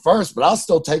Wilson first, but I'll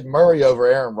still take Murray over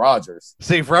Aaron Rodgers.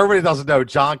 See, for everybody that doesn't know,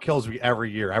 John kills me every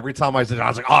year. Every time I was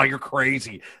like, "Oh, you're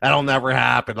crazy. That'll never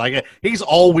happen." Like he's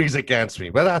always against me,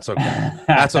 but that's okay.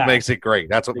 That's what makes it great.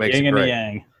 That's what makes it great.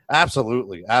 Yang.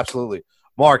 Absolutely.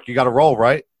 Mark, you got to roll,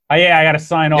 right? Yeah, I got to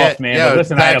sign off, man. But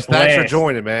listen, thanks for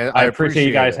joining, man. I appreciate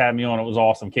you guys having me on. It was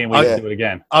awesome. Can't wait to do it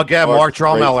again. Again, Mark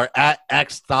Drumheller at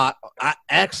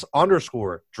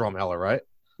X_Drumheller, right?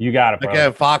 You got it, bro.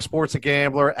 Again, Fox Sports, a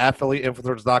gambler,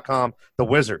 affiliateinfluencers.com, the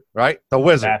Wizard, right? The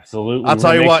Wizard. Absolutely. I'll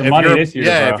tell you what.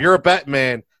 If you're a bet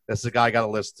man, this is the guy I got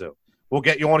to listen to. We'll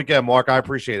get you on again, Mark. I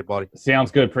appreciate it, buddy. Sounds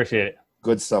good. Appreciate it.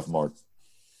 Good stuff, Mark.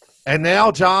 And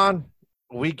now, John,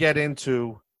 we get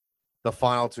into the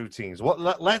final 2 teams.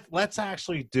 Let's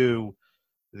actually do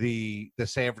the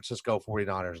San Francisco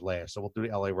 49ers last. So we'll do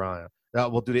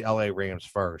the LA Rams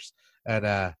first.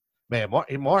 And man,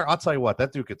 Mark, I'll tell you what,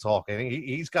 that dude could talk. And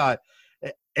he's got.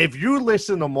 If you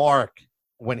listen to Mark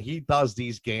when he does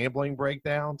these gambling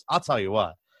breakdowns, I'll tell you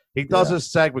what, he does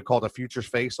this segment called the Futures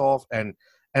Face Off, and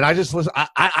I just listen.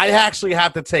 I actually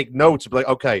have to take notes. Be like,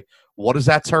 okay, what does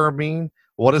that term mean?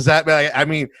 What does that mean? I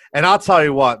mean, and I'll tell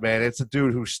you what, man, it's a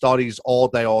dude who studies all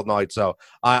day, all night. So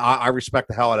I respect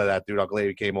the hell out of that dude. I'm glad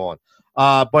he came on.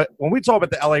 But when we talk about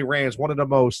the LA Rams, one of the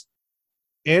most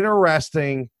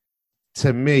interesting,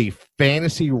 to me,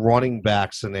 fantasy running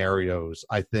back scenarios,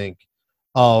 I think,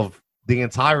 of the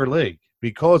entire league,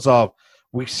 because of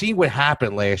we see what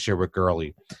happened last year with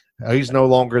Gurley. He's no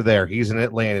longer there. He's in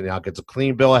Atlanta now. Gets a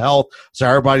clean bill of health, so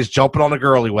everybody's jumping on the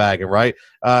Gurley wagon, right?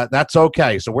 That's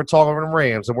okay. So we're talking about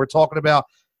Rams, and we're talking about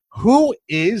who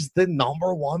is the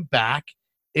number 1 back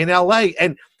in L.A.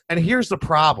 And here's the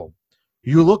problem.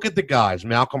 You look at the guys,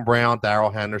 Malcolm Brown, Darrell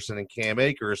Henderson, and Cam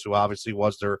Akers, who obviously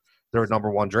was their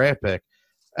number 1 draft pick,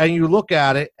 and you look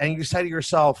at it, and you say to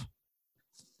yourself,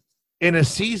 in a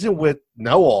season with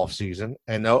no offseason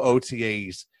and no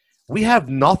OTAs, we have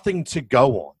nothing to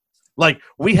go on. Like,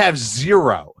 we have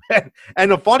 0.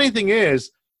 And the funny thing is,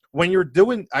 when you're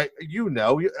doing,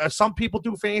 some people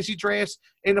do fantasy drafts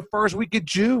in the first week of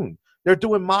June. They're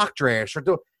doing mock drafts.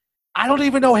 I don't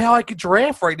even know how I could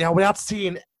draft right now without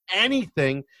seeing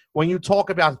anything. When you talk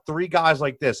about 3 guys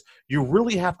like this, you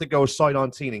really have to go sight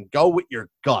unseen and go with your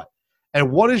gut.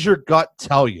 And what does your gut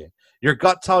tell you? Your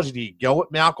gut tells you, do you go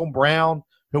with Malcolm Brown,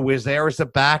 who is there as a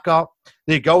backup?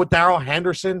 Do you go with Darrell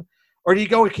Henderson? Or do you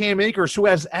go with Cam Akers, who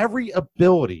has every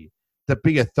ability to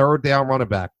be a 3rd down running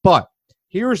back? But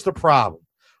here's the problem.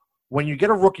 When you get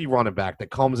a rookie running back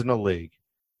that comes in the league,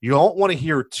 you don't want to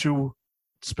hear 2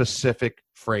 specific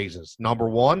phrases. Number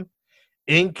 1,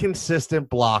 inconsistent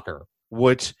blocker,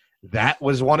 which that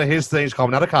was one of his things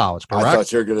coming out of college, correct? I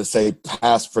thought you were going to say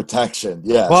pass protection.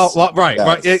 Yes. Well, right, yes.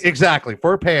 Right, exactly,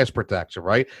 for pass protection,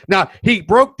 right? Now, he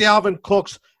broke Dalvin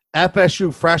Cook's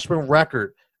FSU freshman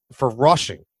record for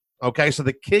rushing. Okay, so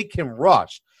the kid can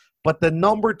rush. But the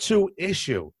number 2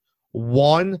 issue,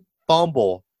 1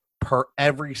 fumble per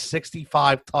every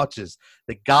 65 touches.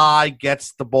 The guy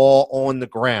gets the ball on the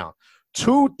ground.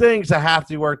 2 things that have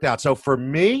to be worked out. So for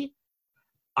me,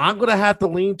 I'm going to have to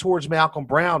lean towards Malcolm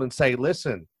Brown and say,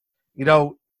 listen,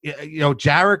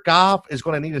 Jared Goff is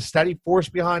going to need a steady force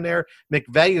behind there.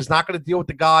 McVay is not going to deal with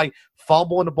the guy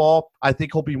fumbling the ball. I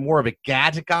think he'll be more of a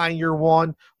gadget guy in year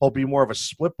one. He'll be more of a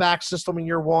split back system in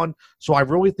year one. So I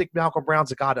really think Malcolm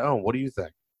Brown's a guy to own. What do you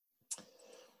think?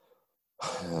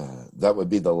 That would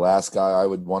be the last guy I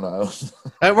would want to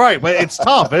own. Right, but it's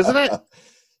tough, isn't it?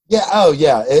 Yeah. Oh,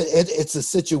 yeah. It's a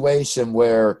situation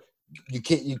where you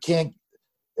can't.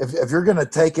 If you're going to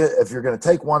take it, if you're going to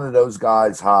take one of those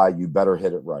guys high, you better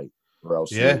hit it right, or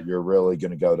else you're really going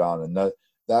to go down. And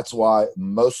that's why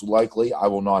most likely I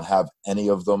will not have any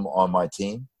of them on my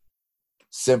team,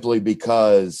 simply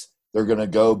because they're going to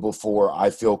go before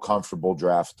I feel comfortable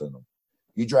drafting them.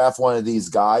 You draft one of these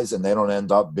guys and they don't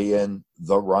end up being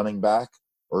the running back,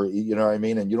 or you know what I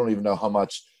mean, and you don't even know how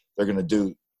much they're going to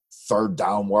do third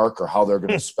down work or how they're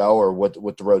going to spell or what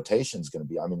the rotation is going to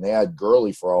be. I mean, they had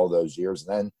Gurley for all those years,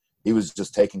 and then he was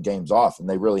just taking games off, and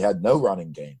they really had no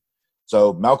running game.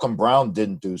 So Malcolm Brown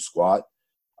didn't do squat.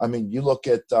 I mean, you look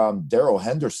at Darrell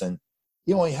Henderson,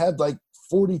 he only had like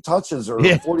 40 touches or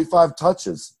 45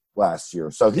 touches last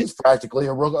year. So he's practically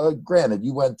granted,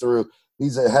 you went through –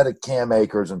 he's ahead of Cam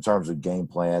Akers in terms of game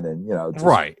plan and, just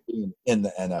right being in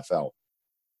the NFL.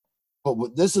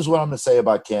 But this is what I'm going to say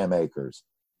about Cam Akers.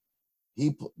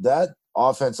 That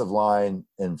offensive line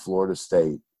in Florida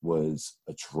State was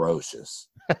atrocious.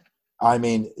 I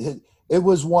mean, it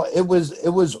was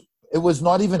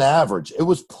not even average. It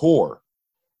was poor.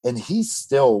 And he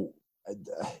still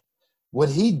 – what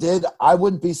he did, I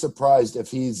wouldn't be surprised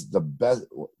if he's the best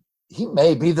 – he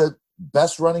may be the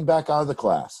best running back out of the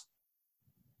class.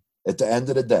 At the end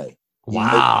of the day.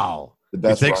 Wow. The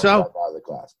best you think so? Out of the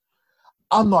class.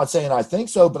 I'm not saying I think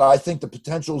so, but I think the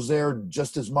potential's there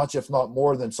just as much, if not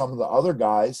more, than some of the other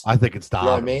guys. I think it's Dobbins. You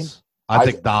know what I mean? I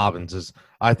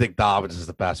think Dobbins is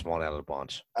the best one out of the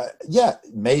bunch. Yeah,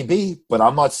 maybe, but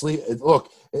I'm not sleeping.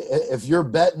 Look, if you're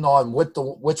betting on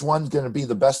which one's going to be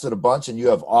the best of the bunch, and you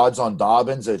have odds on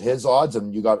Dobbins at his odds,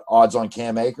 and you got odds on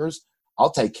Cam Akers,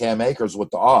 I'll take Cam Akers with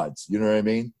the odds. You know what I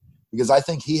mean? Because I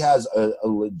think he has a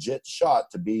legit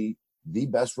shot to be the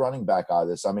best running back out of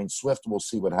this. I mean, Swift, we'll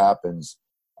see what happens,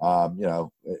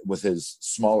 with his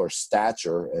smaller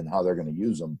stature and how they're going to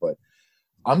use him. But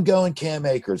I'm going Cam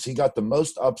Akers. He got the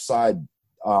most upside.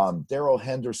 Darrell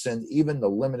Henderson, even the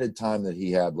limited time that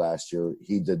he had last year,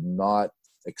 he did not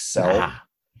excel.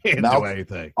 He didn't do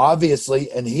anything.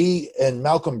 Obviously, and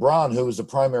Malcolm Brown, who was the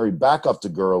primary backup to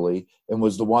Gurley and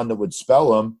was the one that would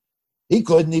spell him, he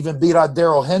couldn't even beat out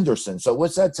Darrell Henderson. So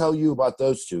what's that tell you about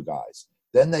those two guys?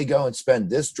 Then they go and spend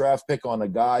this draft pick on a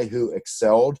guy who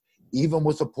excelled, even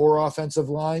with a poor offensive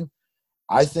line.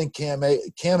 I think Cam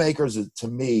Akers, to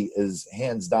me, is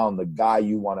hands down the guy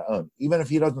you want to own. Even if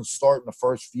he doesn't start in the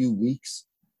first few weeks,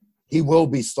 he will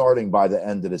be starting by the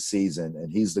end of the season, and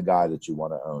he's the guy that you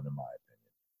want to own, in my opinion.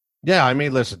 Yeah, I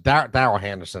mean, listen, Darrell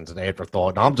Henderson's an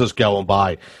afterthought, and I'm just going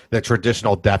by the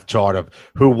traditional depth chart of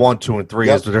who 1, 2, and 3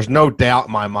 is. But there's no doubt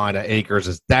in my mind that Akers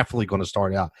is definitely going to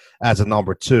start out as a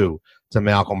number 2 to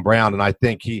Malcolm Brown. And I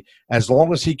think as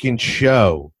long as he can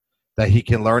show that he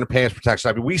can learn to pass protection.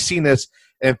 I mean, we've seen this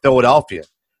in Philadelphia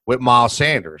with Miles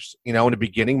Sanders. In the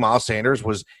beginning, Miles Sanders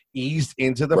was eased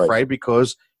into the fray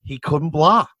because he couldn't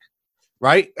block,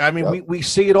 right? I mean, we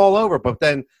see it all over. But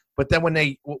then when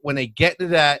they get to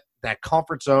that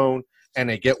comfort zone and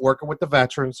they get working with the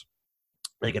veterans,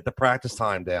 they get the practice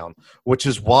time down, which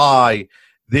is why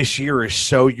this year is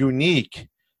so unique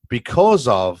because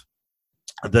of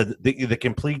the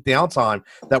complete downtime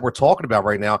that we're talking about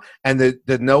right now, and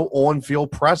the no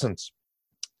on-field presence,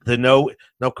 the no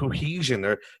cohesion,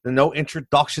 the no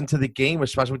introduction to the game,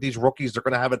 especially with these rookies. They're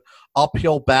going to have an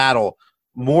uphill battle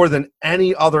more than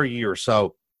any other year.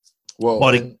 So,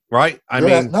 right?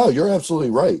 You're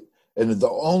absolutely right. And the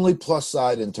only plus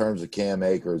side in terms of Cam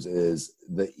Akers is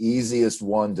the easiest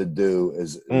one to do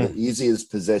is the easiest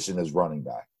position is running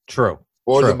back. True.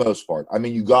 For the most part. I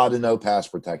mean, you got to know pass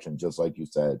protection, just like you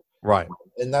said. Right.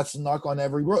 And that's a knock on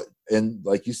every rookie. And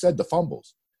like you said, the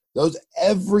fumbles.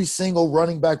 Every single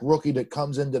running back rookie that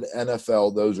comes into the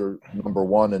NFL, those are number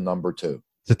 1 and number 2.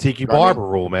 It's a Tiki Barber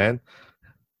rule, man.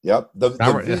 Yep.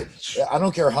 I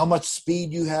don't care how much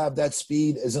speed you have. That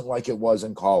speed isn't like it was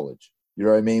in college. You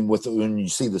know what I mean? When you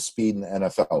see the speed in the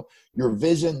NFL, your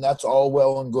vision, that's all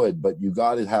well and good, but you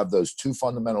got to have those 2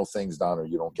 fundamental things down or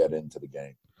you don't get into the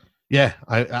game. Yeah,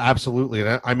 absolutely.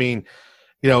 I mean,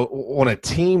 on a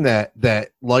team that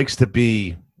likes to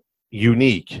be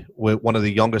unique with one of the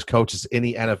youngest coaches in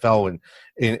the NFL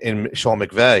in Sean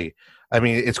McVay, I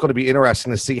mean, it's going to be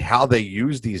interesting to see how they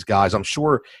use these guys. I'm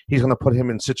sure he's going to put him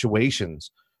in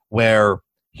situations where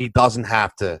he doesn't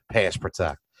have to pass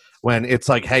protect, when it's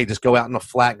like, hey, just go out in the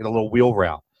flat, get a little wheel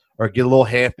route, or get a little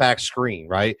halfback screen,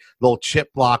 right? Little chip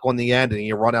block on the end, and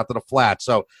you run out to the flat.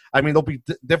 So, I mean, there'll be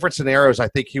different scenarios I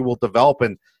think he will develop.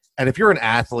 And if you're an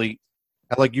athlete,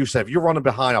 and like you said, if you're running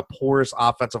behind a porous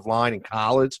offensive line in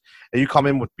college, and you come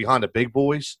in with behind the big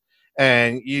boys,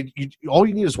 and you all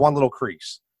you need is one little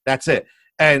crease. That's it.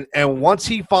 And once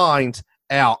he finds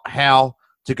out how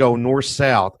to go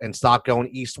north-south and stop going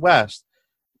east-west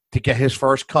to get his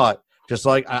first cut, just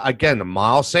like, again,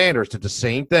 Miles Sanders did the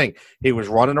same thing. He was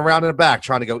running around in the back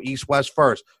trying to go east-west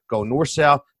first, go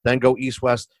north-south, then go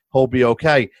east-west. He'll be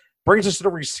okay. Brings us to the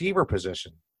receiver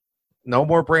position. No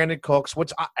more Brandon Cooks,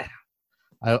 which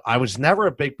I was never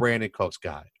a big Brandon Cooks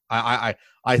guy. I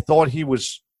thought he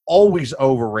was always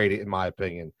overrated, in my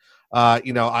opinion. I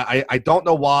don't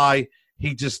know why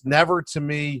he just never, to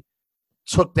me,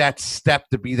 took that step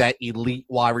to be that elite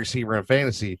wide receiver in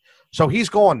fantasy. So he's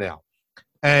gone now.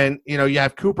 And, you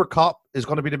have Cooper Kupp is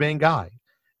going to be the main guy.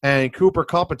 And Cooper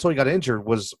Kupp, until he got injured,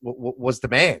 was the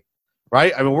man,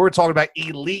 right? I mean, we were talking about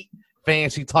elite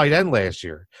fantasy tight end last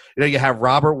year. You have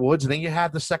Robert Woods, and then you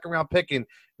have the second-round pick in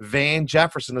Van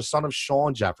Jefferson, the son of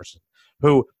Sean Jefferson,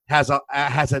 who has an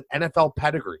NFL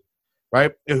pedigree,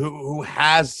 right? Who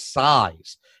has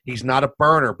size. He's not a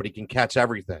burner, but he can catch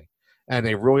everything. And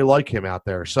they really like him out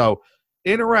there. So,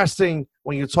 interesting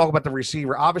when you talk about the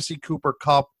receiver. Obviously, Cooper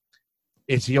Kupp,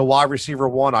 is he a wide receiver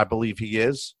one? I believe he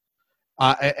is.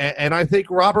 And I think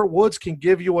Robert Woods can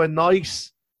give you a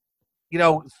nice,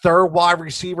 third wide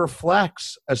receiver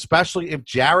flex, especially if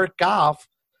Jared Goff,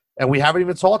 and we haven't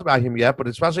even talked about him yet, but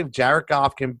especially if Jared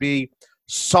Goff can be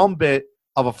some bit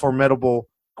of a formidable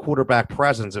quarterback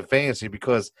presence in fantasy,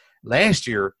 because last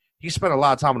year he spent a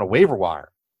lot of time on the waiver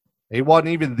wire. He wasn't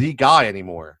even the guy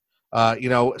anymore.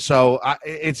 So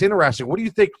it's interesting. What do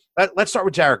you think? Let's start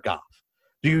with Jared Goff.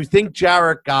 Do you think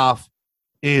Jared Goff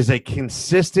is a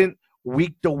consistent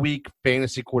week-to-week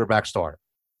fantasy quarterback starter?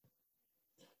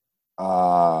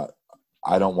 I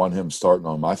don't want him starting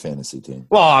on my fantasy team.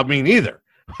 Well, I mean, either.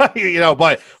 But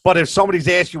if somebody's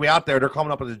asked you out there, they're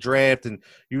coming up in the draft, and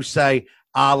you say,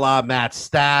 a la Matt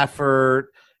Stafford,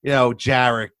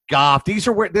 Jared Goff.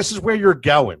 This is where you're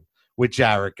going with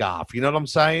Jared Goff. You know what I'm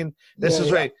saying? This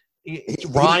is right.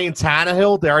 Ryan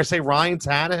Tannehill. Dare I say Ryan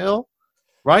Tannehill?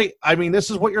 Right? I mean, this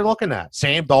is what you're looking at.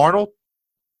 Sam Darnold.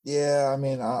 Yeah, I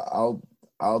mean,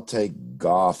 I'll take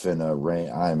Goff in a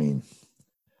range. I mean,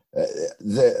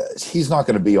 he's not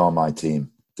going to be on my team.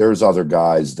 There's other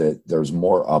guys that there's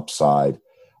more upside.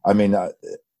 I mean,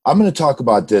 I'm going to talk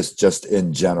about this just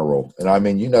in general. And I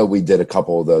mean, we did a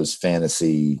couple of those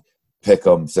fantasy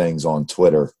pick'em things on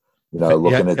Twitter,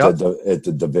 looking at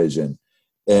the division.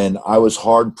 And I was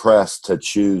hard pressed to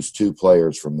choose two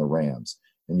players from the Rams.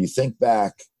 And you think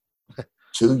back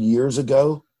 2 years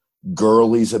ago,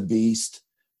 Gurley's a beast,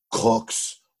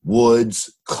 Cooks,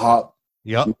 Woods, Kupp.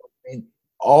 Yep. I mean,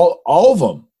 all of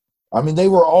them. I mean, they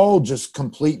were all just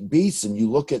complete beasts. And you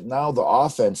look at now the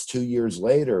offense 2 years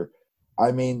later.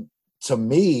 I mean, to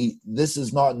me, this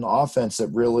is not an offense that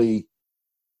really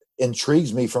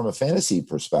intrigues me from a fantasy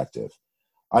perspective.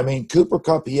 I mean, Cooper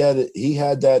Kupp, he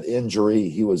had that injury.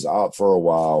 He was out for a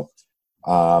while.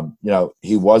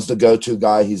 He was the go-to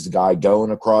guy. He's the guy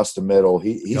going across the middle.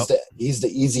 He's the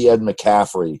easy Ed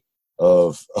McCaffrey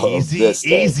of easy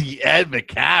Ed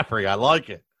McCaffrey. I like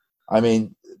it. I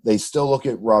mean, they still look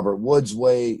at Robert Woods'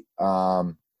 way.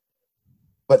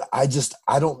 But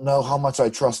I don't know how much I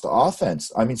trust the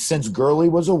offense. I mean, since Gurley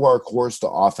was a workhorse, the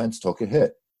offense took a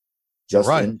hit, just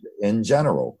right. in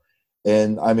general.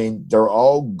 And, I mean, they're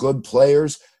all good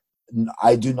players.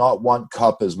 I do not want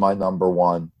Kupp as my number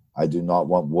one. I do not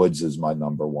want Woods as my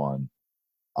number one.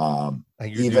 And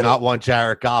you do not want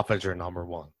Jared Goff as your number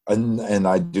one. And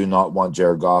I do not want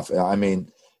Jared Goff. I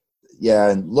mean, yeah,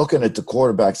 and looking at the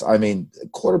quarterbacks, I mean,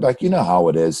 quarterback, you know how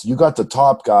it is. You got the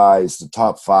top guys, the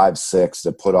top 5, 6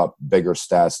 that put up bigger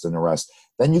stats than the rest.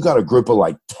 Then you got a group of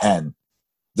like 10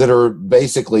 that are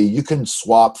basically, you can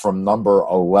swap from number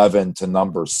 11 to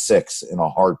number 6 in a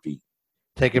heartbeat.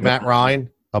 Taking Matt Ryan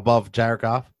above Jared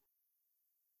Goff?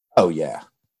 Oh, yeah.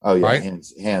 Right?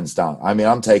 Hands down. I mean,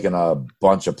 I'm taking a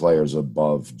bunch of players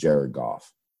above Jared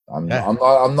Goff. I'm not.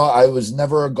 I was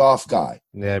never a Goff guy.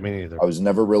 Yeah, me neither. I was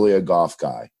never really a Goff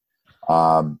guy.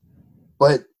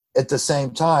 But at the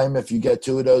same time, if you get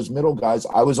two of those middle guys,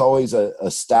 I was always a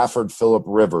Stafford Phillip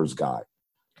Rivers guy.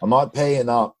 I'm not paying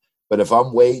up, but if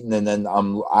I'm waiting and then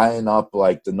I'm eyeing up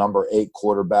like the number 8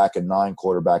 quarterback and 9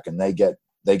 quarterback, and they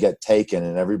get taken,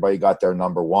 and everybody got their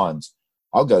number ones,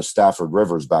 I'll go Stafford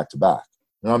Rivers back to back.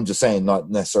 And I'm just saying, not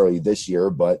necessarily this year,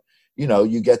 but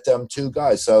you get them two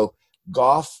guys. So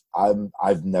Goff,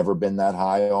 I've never been that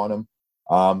high on him,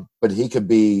 but he could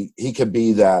be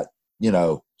that,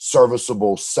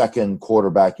 serviceable second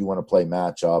quarterback. You want to play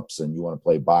matchups and you want to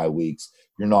play bye weeks.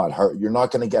 You're not hurt. You're not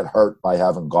going to get hurt by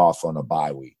having Goff on a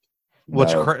bye week.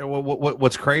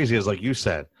 What's crazy is, like you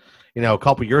said, a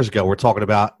couple years ago, we're talking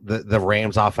about the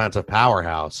Rams offensive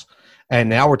powerhouse. And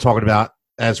now we're talking about,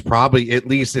 as probably, at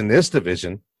least in this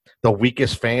division, the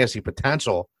weakest fantasy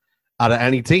potential out of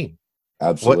any team.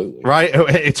 Absolutely. Right?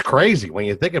 It's crazy when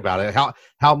you think about it.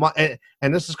 How much,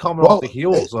 and this is coming off the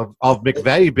heels of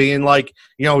McVay being like,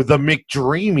 the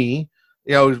McDreamy,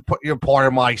 part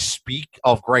of my speak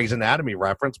of Grey's Anatomy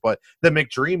reference, but the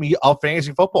McDreamy of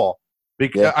fantasy football.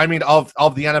 Because, I mean, of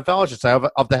the NFL, I should say,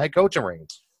 of the head coaching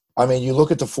reins. I mean, you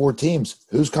look at the 4 teams.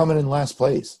 Who's coming in last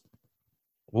place?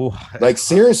 Ooh. Like,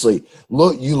 seriously,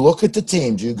 look at the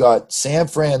teams. You got San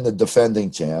Fran, the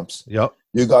defending champs. Yep.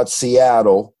 You got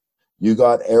Seattle. You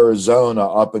got Arizona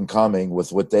up and coming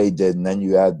with what they did, and then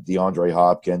you add DeAndre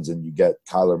Hopkins, and you get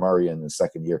Kyler Murray in the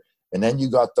second year. And then you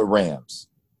got the Rams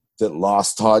that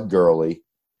lost Todd Gurley,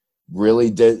 really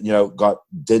didn't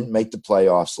make the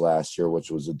playoffs last year,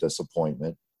 which was a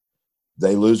disappointment.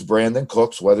 They lose Brandon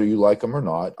Cooks, whether you like him or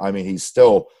not. I mean,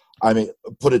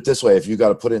 put it this way: if you got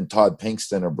to put in Todd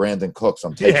Pinkston or Brandon Cooks,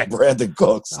 I'm taking Brandon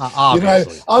Cooks.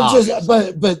 Obviously.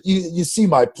 But you see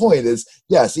my point is,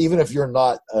 yes, even if you're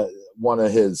not one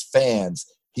of his fans,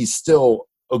 he's still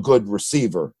a good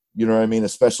receiver. You know what I mean?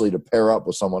 Especially to pair up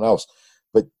with someone else.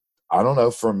 But I don't know.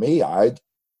 For me,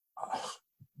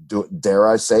 dare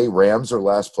I say Rams are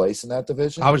last place in that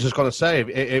division? I was just going to say,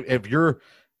 if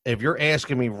you're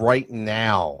asking me right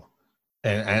now,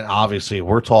 and obviously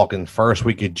we're talking first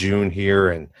week of June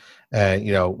here, and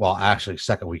actually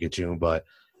second week of June, but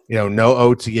no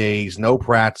OTAs, no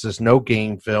practice, no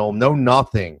game film, no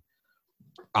nothing.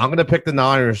 I'm going to pick the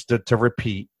Niners to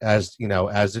repeat as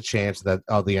the chance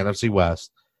of the NFC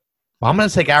West. I'm going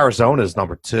to take Arizona as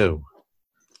number 2,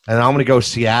 and I'm going to go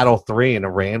Seattle 3 and the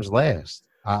Rams last.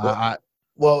 Because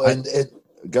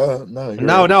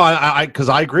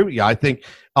I agree with you. I think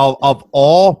of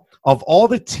all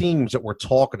the teams that we're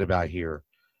talking about here,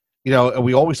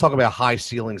 we always talk about high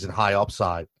ceilings and high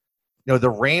upside. The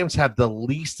Rams have the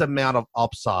least amount of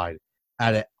upside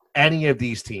out of any of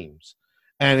these teams.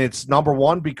 And it's number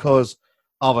 1 because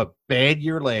of a bad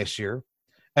year last year,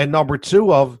 and number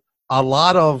 2 of a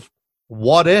lot of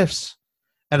what ifs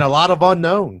and a lot of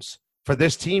unknowns for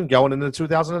this team going into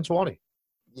 2020.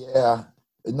 Yeah,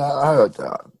 no,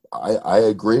 I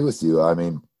agree with you. I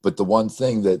mean, but the one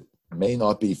thing that may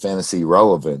not be fantasy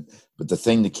relevant, but the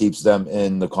thing that keeps them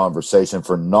in the conversation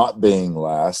for not being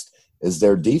last is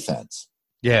their defense.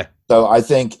 Yeah. So I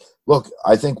think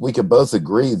we could both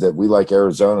agree that we like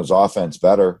Arizona's offense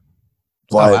better,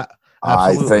 but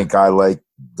I think I like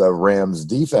the Rams'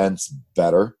 defense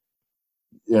better.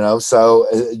 So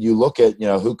you look at,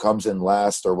 who comes in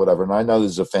last or whatever. And I know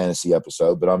this is a fantasy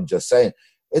episode, but I'm just saying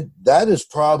that is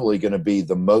probably going to be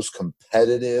the most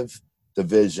competitive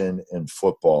division in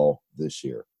football this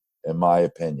year, in my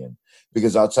opinion.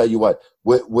 Because I'll tell you what,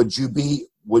 would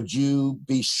you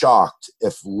be shocked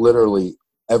if literally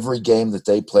every game that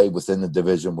they played within the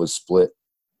division was split?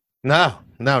 No,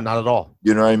 not at all.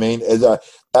 You know what I mean?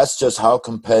 That's just how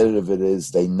competitive it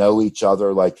is. They know each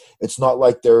other. Like, it's not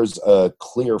like there's a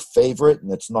clear favorite,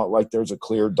 and it's not like there's a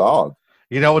clear dog.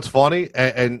 What's funny?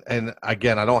 And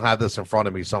again, I don't have this in front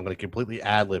of me, so I'm going to completely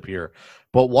ad-lib here.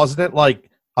 But wasn't it like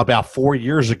about 4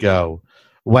 years ago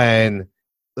when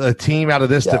the team out of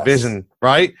this division,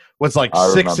 right, was like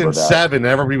 6 and 7, and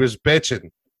everybody was bitching?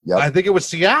 Yep. I think it was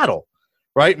Seattle,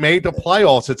 right? Made the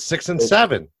playoffs at 6 and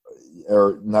 7.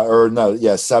 7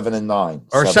 and 9.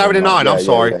 Or 7 and 9. I'm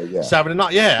sorry, yeah. 7 and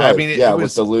 9. Yeah, right. I mean, it was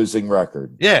with the losing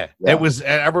record. Yeah, it was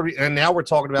everybody, and now we're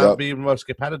talking about being the most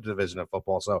competitive division of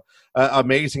football. So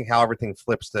amazing how everything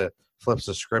flips the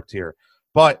script here.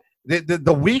 But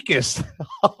the weakest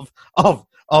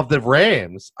of the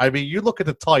Rams, I mean, you look at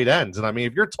the tight ends, and I mean,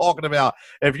 if you're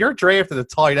drafting a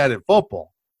tight end in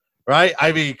football, right?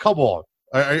 I mean, come on,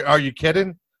 are you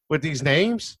kidding with these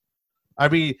names? I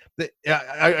mean,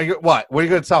 what are you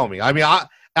going to tell me? I mean, out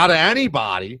of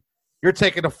anybody, you're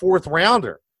taking a 4th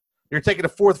rounder. You're taking a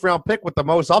 4th round pick with the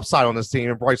most upside on this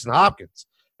team in Bryson Hopkins.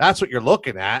 That's what you're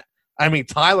looking at. I mean,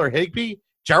 Tyler Higbee,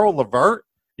 Gerald Levert.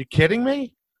 You kidding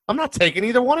me? I'm not taking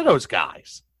either one of those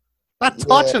guys. Not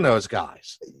touching those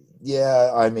guys.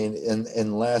 Yeah, I mean,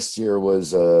 and last year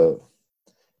was I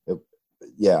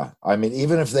mean,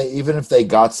 even if they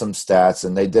got some stats,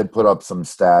 and they did put up some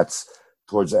stats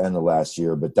towards the end of last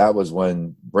year, but that was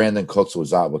when Brandon Cooks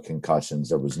was out with concussions.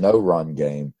 There was no run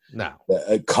game. No.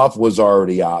 Cup was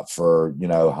already out for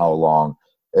how long.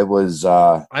 It was.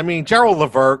 I mean, Gerald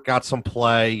Levert got some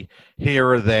play here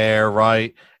or there,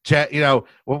 right?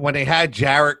 When they had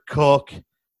Jarrett Cook,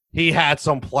 he had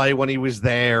some play when he was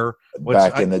there.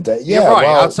 Back in the day. Yeah, you're right.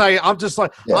 well, I'll say I'm just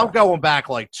like yeah. I'm going back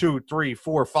like 2, 3,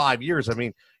 4, 5 years. I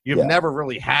mean, you've never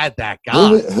really had that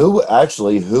guy. Who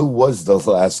was the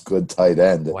last good tight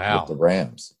end with the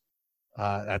Rams?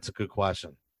 That's a good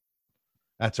question.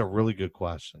 That's a really good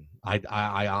question.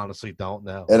 I honestly don't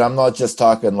know. And I'm not just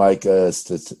talking like a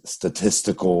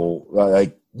statistical,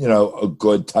 like, a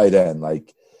good tight end.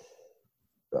 Like,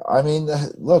 I mean,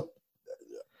 look.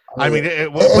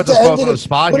 It puts us both on the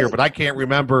spot here, but I can't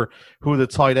remember who the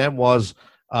tight end was,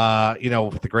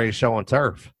 the greatest show on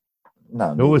turf.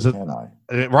 No, who was it?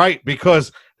 Right,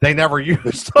 because they never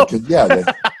used them.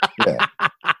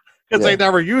 Because they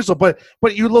never use them. But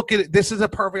you look at it, this is a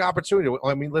perfect opportunity.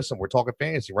 I mean, listen, we're talking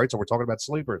fantasy, right? So we're talking about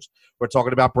sleepers. We're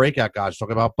talking about breakout guys. We're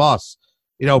talking about busts.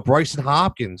 Bryson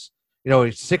Hopkins,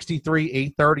 he's 63,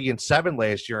 830, and 7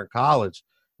 last year in college.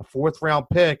 A 4th-round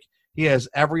pick. He has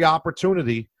every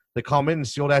opportunity to come in and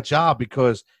steal that job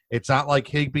because it's not like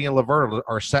Higbee and Levert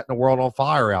are setting the world on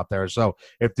fire out there. So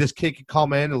if this kid can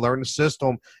come in and learn the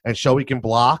system and show he can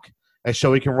block and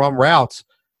show he can run routes,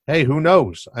 hey, who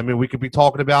knows? I mean, we could be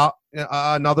talking about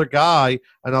another guy,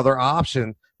 another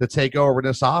option to take over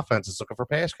this offense that's looking for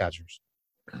pass catchers.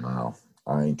 No,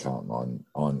 I ain't counting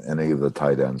on any of the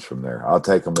tight ends from there. I'll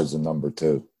take them as a number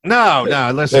 2.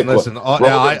 No, listen.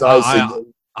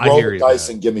 I hear you.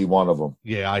 Dyson, give me one of them.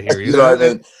 Yeah, I hear you. You know what I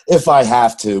mean? If I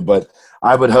have to, but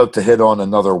I would hope to hit on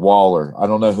another Waller. I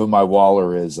don't know who my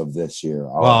Waller is of this year.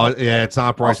 It's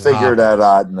not Bryson. I'll figure that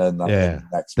out in the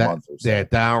next month or so. Yeah,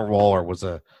 Darren Waller was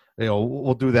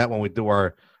we'll do that when we do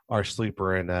our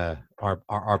sleeper and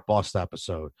our bust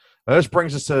episode. This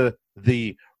brings us to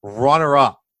the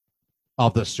runner-up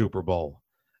of the Super Bowl,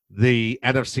 the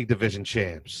NFC division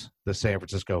champs, the San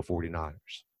Francisco 49ers.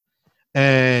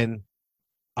 And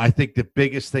I think the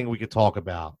biggest thing we could talk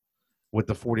about with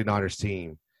the 49ers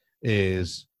team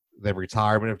is the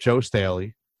retirement of Joe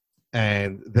Staley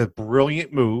and the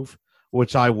brilliant move,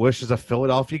 which I wish as a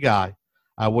Philadelphia guy,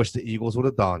 I wish the Eagles would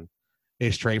have done,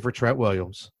 is trade for Trent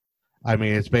Williams. I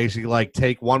mean, it's basically like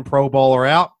take one Pro Bowler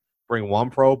out, bring one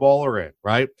Pro Bowler in,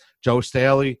 right? Joe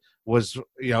Staley was,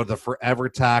 the forever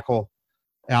tackle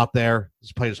out there.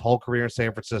 He's played his whole career in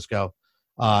San Francisco.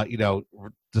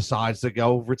 Decides to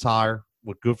go retire.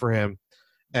 Good for him.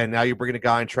 And now you're bringing a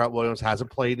guy in Trent Williams,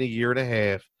 hasn't played in a year and a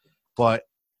half, but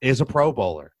is a Pro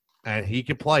Bowler. And he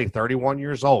can play, 31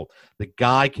 years old. The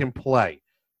guy can play.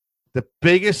 The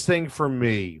biggest thing for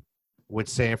me with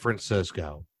San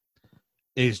Francisco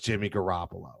is Jimmy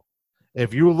Garoppolo.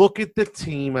 If you look at the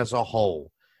team as a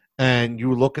whole and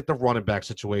you look at the running back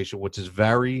situation, which is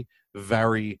very,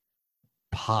 very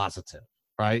positive,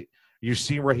 right? You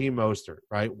see Raheem Mostert,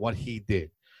 right, what he did.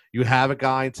 You have a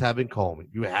guy in Tevin Coleman.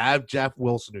 You have Jeff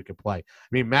Wilson who can play. I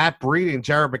mean, Matt Breida and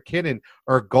Jerick McKinnon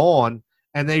are gone,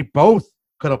 and they both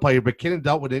could have played. McKinnon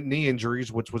dealt with knee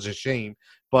injuries, which was a shame,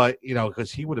 but,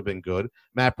 because he would have been good.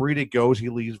 Matt Breida goes, he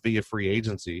leaves via free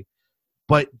agency.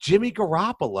 But Jimmy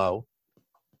Garoppolo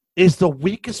is the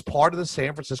weakest part of the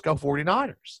San Francisco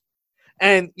 49ers.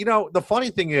 And, the funny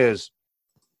thing is,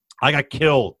 I got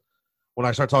killed when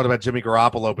I started talking about Jimmy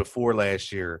Garoppolo before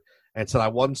last year and said I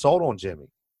wasn't sold on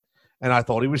Jimmy. And I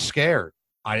thought he was scared.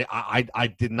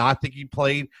 I did not think he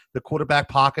played the quarterback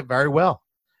pocket very well.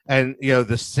 And,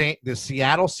 the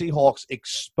Seattle Seahawks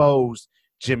exposed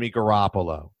Jimmy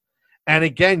Garoppolo. And,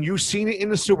 again, you've seen it in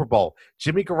the Super Bowl.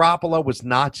 Jimmy Garoppolo was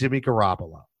not Jimmy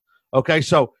Garoppolo. Okay,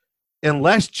 so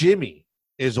unless Jimmy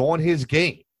is on his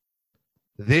game,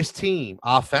 this team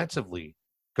offensively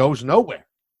goes nowhere.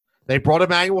 They brought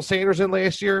Emmanuel Sanders in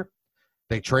last year.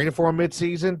 They traded for him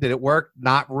midseason. Did it work?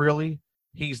 Not really.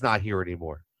 He's not here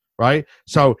anymore, right?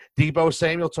 So Deebo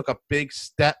Samuel took a big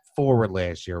step forward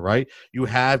last year, right? You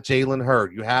have Jalen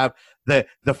Hurd. You have the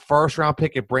first-round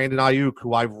pick at Brandon Ayuk,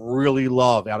 who I really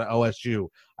love out of OSU.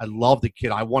 I love the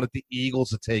kid. I wanted the Eagles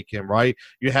to take him, right?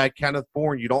 You had Kenneth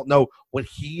Bourne. You don't know what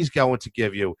he's going to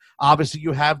give you. Obviously,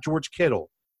 you have George Kittle.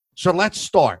 So let's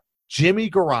start. Jimmy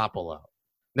Garoppolo.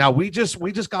 Now, we just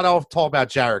got off talk about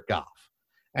Jared Goff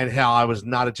and how I was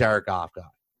not a Jared Goff guy.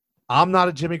 I'm not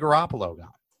a Jimmy Garoppolo guy.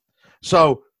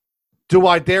 So do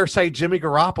I dare say Jimmy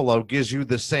Garoppolo gives you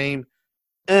the same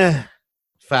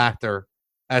factor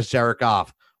as Jared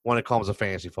Goff when it comes to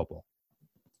fantasy football?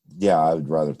 Yeah, I would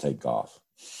rather take Goff.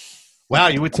 Wow,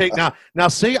 you would take now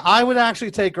see, I would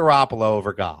actually take Garoppolo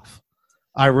over Goff.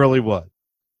 I really would.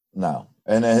 No.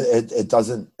 And it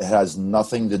has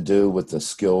nothing to do with the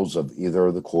skills of either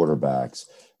of the quarterbacks.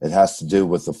 it has to do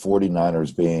with the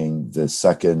 49ers being the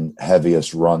second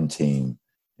heaviest run team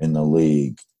in the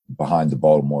league behind the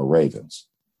Baltimore Ravens.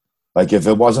 Like, if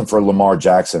it wasn't for Lamar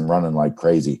Jackson running like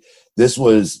crazy, this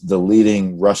was the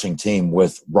leading rushing team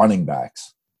with running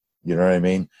backs. You know what I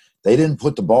mean? They didn't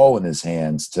put the ball in his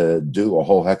hands to do a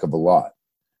whole heck of a lot.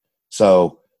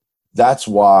 So that's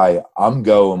why I would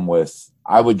go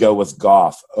with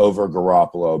Goff over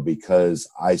Garoppolo, because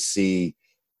I see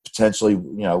potentially,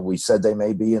 we said they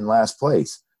may be in last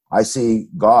place. I see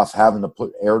Goff having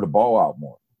to air the ball out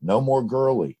more. No more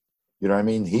Gurley. You know what I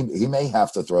mean? He may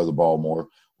have to throw the ball more,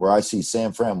 where I see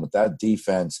San Fran with that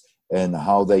defense and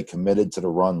how they committed to the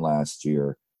run last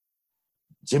year.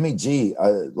 Jimmy G,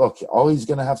 look, all he's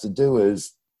going to have to do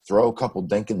is throw a couple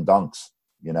dink and dunks,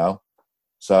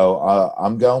 So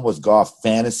I'm going with Goff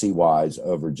fantasy-wise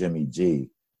over Jimmy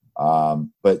G.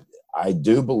 But I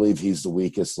do believe he's the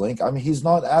weakest link. I mean, he's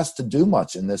not asked to do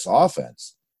much in this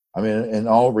offense. I mean, in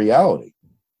all reality.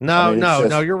 No,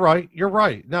 you're right. You're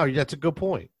right. No, that's a good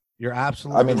point. You're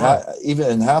absolutely right.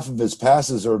 Even half of his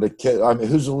passes are to Kittle. I mean,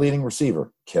 who's the leading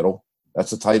receiver? Kittle.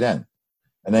 That's a tight end.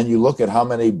 And then you look at how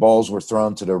many balls were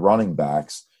thrown to the running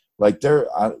backs. Like,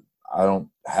 I don't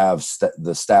have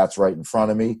the stats right in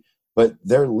front of me, but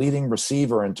their leading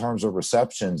receiver in terms of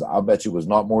receptions, I'll bet you was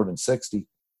not more than 60.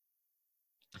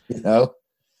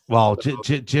 Well,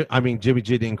 Jimmy G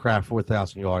didn't crack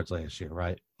 4,000 yards last year,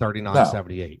 right?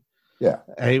 39-78. Yeah.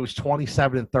 And it was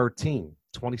 27-13.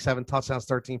 27 touchdowns,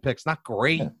 13 picks. Not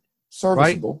great. Yeah.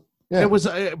 Serviceable. Right? Yeah. It was,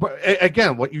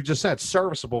 again, what you just said,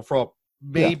 serviceable from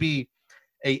maybe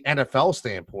a NFL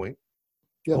standpoint.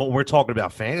 Yeah. When we're talking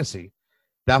about fantasy,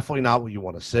 definitely not what you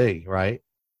want to see, right?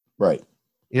 Right.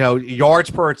 Yards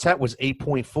per attempt was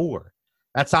 8.4.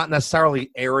 That's not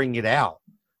necessarily airing it out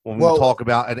when we talk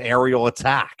about an aerial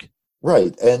attack.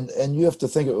 Right. And you have to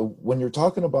think, when you're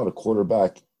talking about a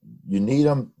quarterback, you need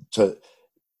them to –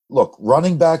 look,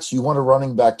 running backs, you want a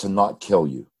running back to not kill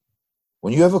you.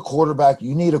 When you have a quarterback,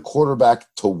 you need a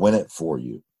quarterback to win it for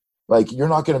you. Like, you're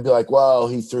not going to be like, well,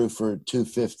 he threw for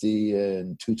 250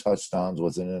 and 2 touchdowns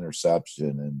with an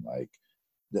interception. And,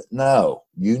 no,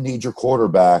 you need your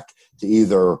quarterback to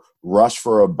either rush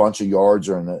for a bunch of yards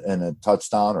or in a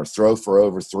touchdown, or throw for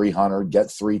over 300,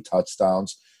 get 3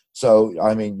 touchdowns. So,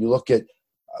 I mean, you look at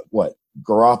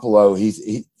Garoppolo,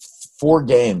 he 4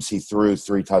 games he threw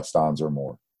 3 touchdowns or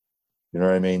more. You know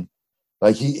what I mean?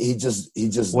 Like, he just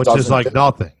which is like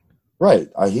nothing. Right.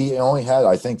 He only had,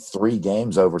 I think, 3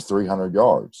 games over 300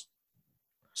 yards.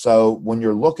 So when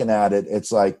you're looking at it, it's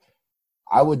like,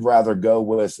 I would rather go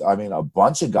with, a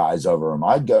bunch of guys over him.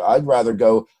 I'd rather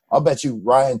go, I'll bet you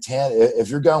Ryan Tannehill. If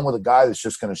you're going with a guy that's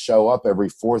just going to show up every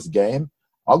 4th game,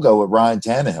 I'll go with Ryan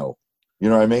Tannehill. You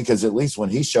know what I mean? Because at least when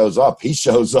he shows up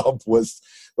with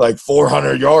like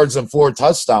 400 yards and 4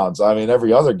 touchdowns. I mean,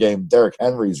 every other game, Derrick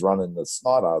Henry's running the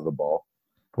snot out of the ball.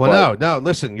 Well, no.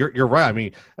 Listen, you're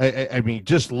right. I mean,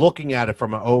 just looking at it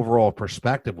from an overall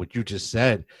perspective, what you just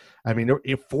said. I mean,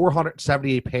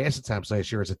 478 pass attempts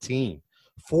last year as a team,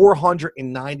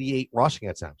 498 rushing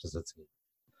attempts as a team.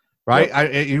 Right?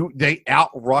 Yep. They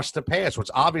outrushed the pass, which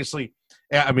obviously,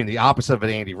 the opposite of an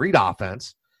Andy Reid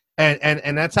offense,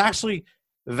 and that's actually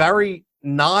very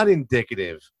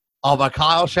non-indicative of a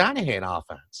Kyle Shanahan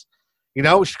offense.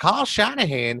 Kyle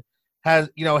Shanahan has,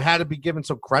 had to be given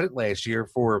some credit last year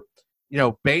for,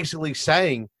 basically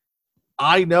saying,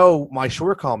 I know my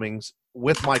shortcomings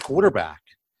with my quarterback.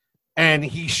 And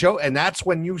and that's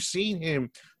when you've seen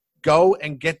him go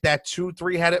and get that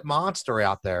 2-3-headed monster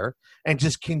out there and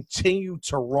just continue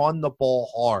to run the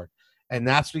ball hard. And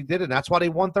that's what he did. And that's why they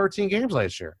won 13 games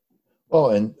last year.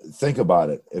 Well, and think about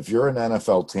it. If you're an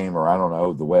NFL team, or I don't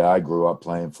know, the way I grew up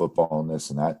playing football and this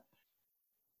and that,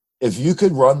 if you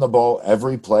could run the ball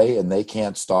every play and they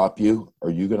can't stop you, are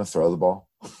you going to throw the ball?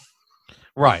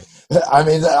 Right. I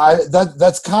mean,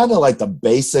 that's kind of like the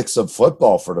basics of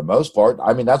football for the most part.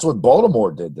 I mean, that's what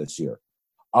Baltimore did this year.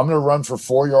 I'm going to run for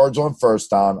 4 yards on first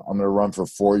down. I'm going to run for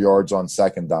 4 yards on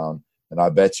second down. And I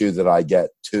bet you that I get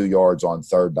 2 yards on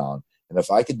third down. And if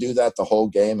I could do that the whole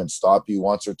game and stop you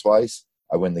once or twice,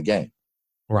 I win the game.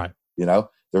 Right.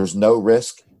 There's no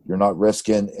risk. You're not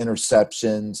risking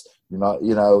interceptions. You're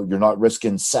not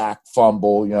risking sack,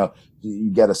 fumble. You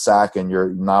get a sack and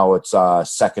it's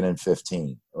 2nd and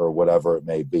 15 or whatever it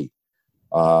may be.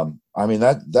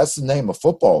 That's the name of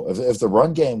football. If the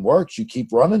run game works, you keep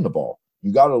running the ball.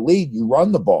 You got a lead, you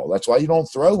run the ball. That's why you don't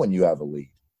throw when you have a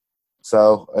lead.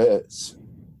 So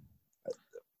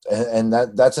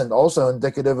that's also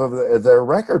indicative of their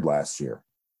record last year.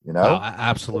 Oh,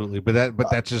 absolutely. But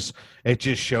that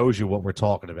just shows you what we're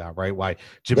talking about, right? Why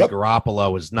Jimmy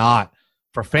Garoppolo is not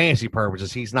for fantasy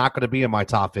purposes, he's not going to be in my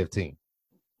top 15.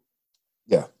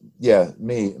 Yeah,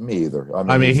 me either.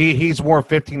 I mean, he's more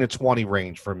 15 to 20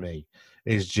 range for me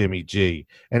is Jimmy G.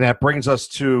 And that brings us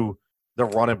to the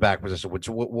running back position,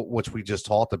 which we just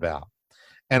talked about.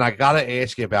 And I got to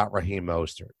ask you about Raheem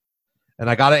Mostert. And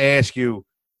I got to ask you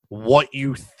what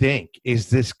you think. Is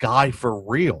this guy for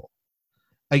real?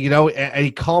 And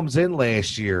he comes in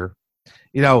last year,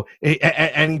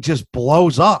 and he just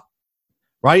blows up,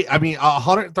 right? I mean,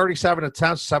 137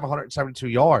 attempts, 772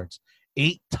 yards,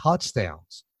 8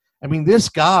 touchdowns. I mean, this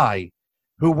guy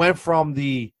who went from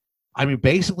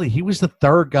basically he was the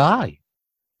third guy,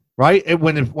 right? And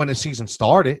when the season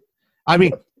started. I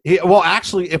mean,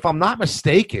 actually, if I'm not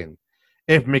mistaken,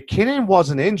 if McKinnon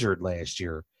wasn't injured last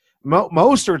year,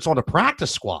 Mostert's on the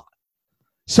practice squad.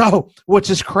 So, which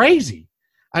is crazy.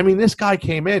 I mean, this guy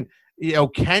came in,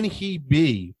 can he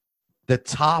be the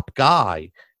top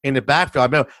guy in the backfield?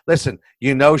 I mean, listen,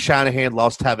 Shanahan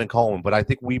loves Tevin Coleman, but I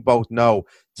think we both know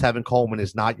Tevin Coleman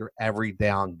is not your every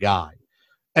down guy.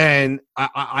 And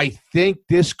I think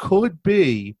this could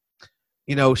be,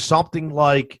 something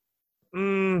like,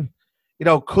 could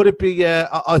it be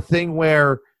a thing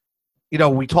where,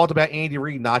 we talked about Andy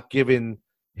Reid not giving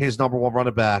his number one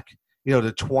running back,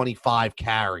 the 25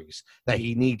 carries that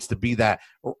he needs to be that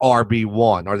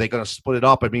RB1. Are they going to split it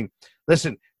up? I mean,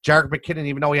 listen, Jerick McKinnon,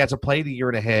 even though he hasn't played a year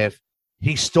and a half,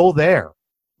 he's still there,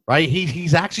 right?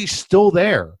 He's actually still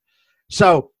there.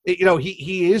 So,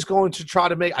 he is going to try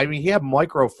to make – I mean, he had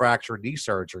microfracture knee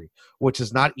surgery, which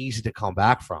is not easy to come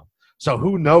back from. So,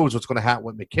 who knows what's going to happen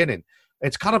with McKinnon.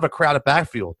 It's kind of a crowded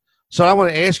backfield. So, I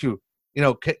want to ask you,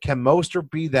 can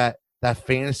Mostert be that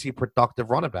fantasy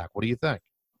productive running back? What do you think?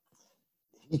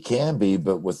 He can be,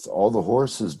 but with all the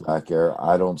horses back there,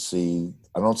 I don't see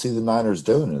the Niners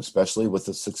doing it, especially with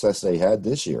the success they had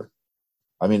this year.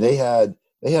 I mean, they had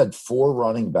 4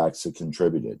 running backs that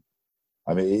contributed.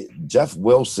 I mean, Jeff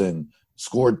Wilson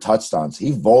scored touchdowns.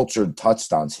 He vultured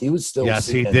touchdowns. He was still Yes,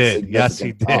 he did. Yes,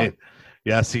 he did.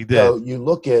 Yes, he did. So you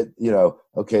look at,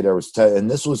 okay, there was 10, and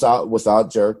this was out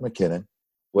without Jerick McKinnon,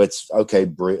 which, okay,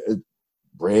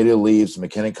 Brady leaves,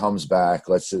 McKinnon comes back.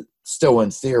 Still in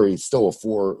theory, still a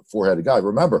four-headed guy.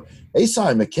 Remember, they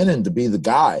signed McKinnon to be the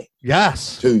guy.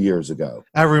 Yes, 2 years ago.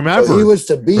 I remember. So he was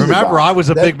to be. Remember, the guy. I was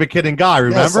a big McKinnon guy.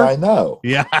 Remember? Yes, I know.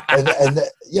 Yeah,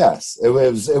 yes, it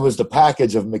was the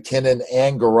package of McKinnon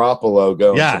and Garoppolo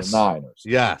going to the Niners.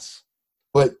 Yes,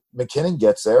 but McKinnon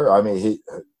gets there. I mean,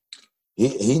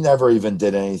 he never even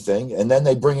did anything, and then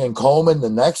they bring in Coleman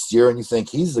the next year, and you think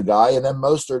he's the guy, and then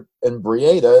Mostert and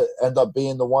Breida end up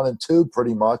being the 1 and 2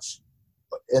 pretty much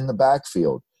in the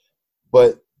backfield.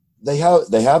 But they have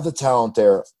the talent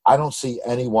there. I don't see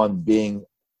anyone being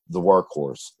the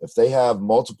workhorse. If they have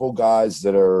multiple guys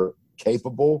that are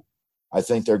capable, I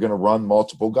think they're going to run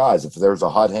multiple guys. If there's a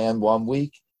hot hand one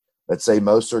week, let's say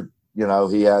Mostert,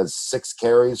 he has 6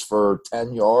 carries for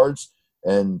 10 yards,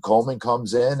 and Coleman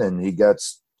comes in and he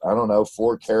gets,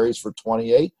 4 carries for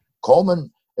 28.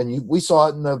 Coleman, and we saw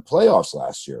it in the playoffs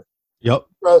last year. Yep.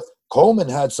 Coleman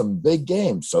had some big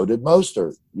games. So did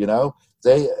Mostert.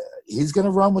 He's going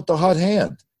to run with the hot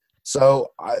hand. So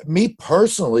me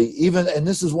personally, and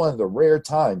this is one of the rare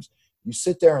times you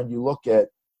sit there and you look at,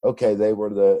 okay, they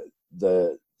were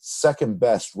the second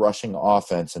best rushing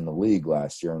offense in the league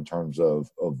last year in terms of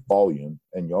volume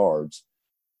and yards.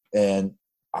 And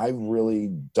I really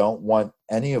don't want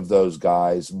any of those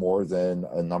guys more than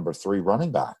a number 3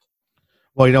 running back.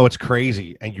 Well, it's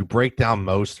crazy. And you break down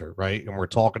Mostert, right? And we're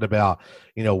talking about,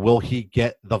 will he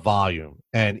get the volume?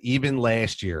 And even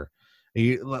last year,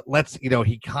 he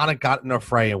kind of got in a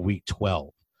fray in week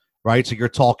 12, right? So you're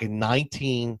talking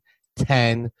 19,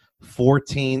 10,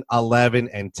 14, 11,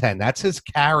 and 10. That's his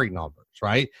carry numbers,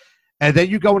 right? And then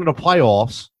you go into the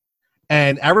playoffs,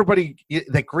 and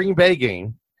the Green Bay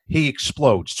game, he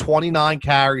explodes. 29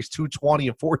 carries, 220,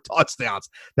 and 4 touchdowns.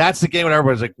 That's the game when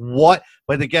everybody's like, what?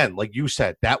 But again, like you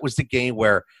said, that was the game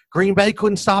where Green Bay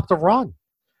couldn't stop the run.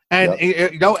 And,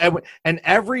 and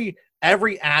every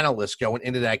analyst going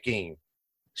into that game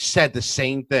said the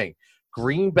same thing.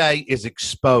 Green Bay is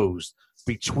exposed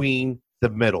between the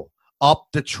middle, up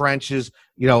the trenches,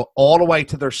 all the way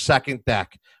to their second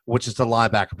deck, which is the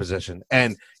linebacker position.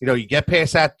 And, you get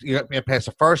past that, you get past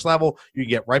the first level, you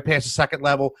get right past the second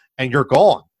level, and you're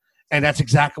gone. And that's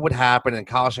exactly what happened, and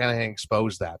Kyle Shanahan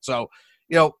exposed that. So,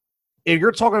 if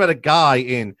you're talking about a guy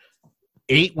in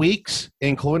 8 weeks,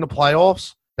 including the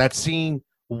playoffs, that's seen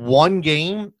one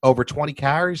game over 20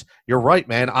 carries, you're right,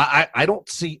 man. I don't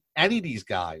see any of these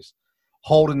guys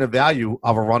holding the value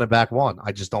of a running back 1.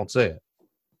 I just don't see it.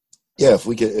 Yeah, if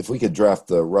we could draft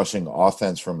the rushing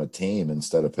offense from a team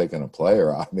instead of picking a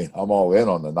player, I mean, I'm all in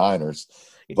on the Niners.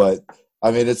 But I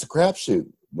mean, it's a crapshoot.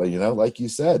 But like you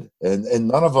said, and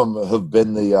none of them have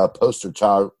been the poster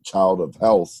child of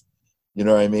health. You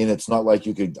know what I mean? It's not like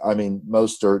you could. I mean,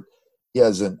 Mostert, he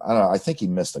hasn't. I don't know. I think he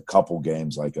missed a couple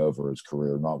games like over his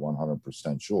career. Not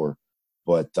 100% sure,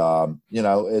 but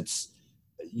it's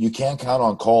you can't count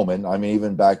on Coleman. I mean,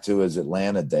 even back to his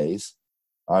Atlanta days.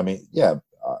 I mean, yeah.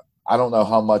 I don't know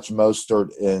how much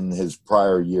Mostert in his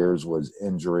prior years was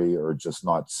injury or just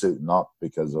not suiting up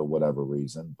because of whatever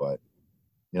reason, but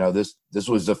this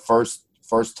was the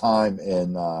first time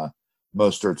in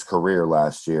Mostert's career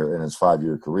last year, in his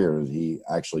 5-year career, that he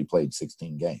actually played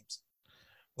 16 games.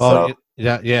 Well,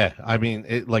 yeah. I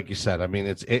mean, like you said, I mean,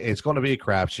 it's going to be a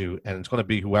crapshoot, and it's going to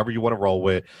be whoever you want to roll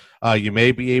with. You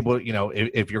may be able,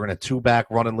 if you're in a 2-back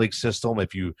running league system,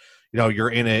 if you're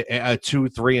in a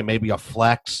 2-3 and maybe a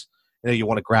flex, you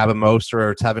want to grab a Mostert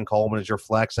or Tevin Coleman as your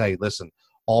flex. Hey, listen,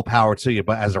 all power to you.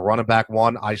 But as a running back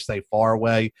one, I stay far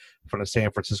away from the San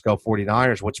Francisco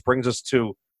 49ers, which brings us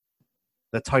to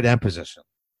the tight end position.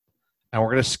 And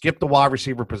we're going to skip the wide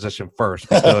receiver position first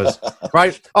because,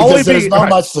 right? Because there's not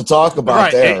much to talk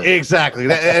about there. Exactly.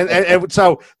 And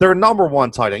so their number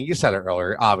one tight end, you said it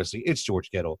earlier, obviously, it's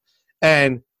George Kittle.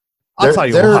 And I'll tell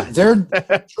you what. They're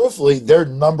truthfully, their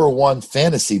number one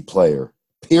fantasy player,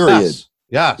 period.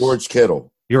 Yes. George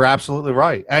Kittle. You're absolutely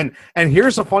right. And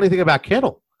here's the funny thing about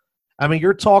Kittle. I mean,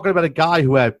 you're talking about a guy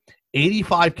who had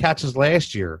 85 catches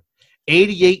last year,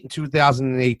 88 in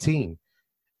 2018.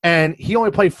 And he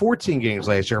only played 14 games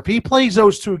last year. If he plays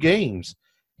those 2 games,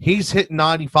 he's hitting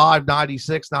 95,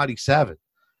 96, 97.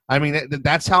 I mean,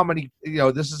 that's how many,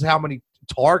 this is how many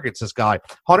targets this guy.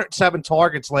 107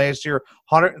 targets last year,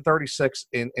 136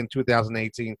 in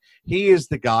 2018. He is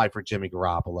the guy for Jimmy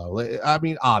Garoppolo. I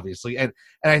mean, obviously. And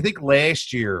I think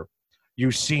last year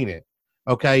you've seen it.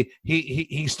 Okay.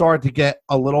 He started to get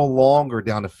a little longer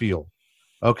down the field.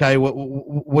 Okay,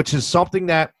 which is something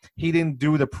that he didn't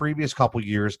do the previous couple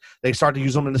years. They started to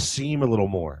use him in the seam a little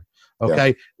more.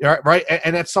 Okay, right,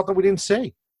 and that's something we didn't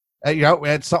see.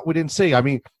 It's something we didn't see. I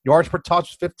mean, yards per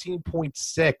touch,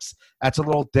 15.6. That's a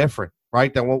little different,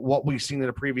 right, than what we've seen in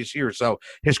the previous year. So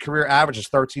his career average is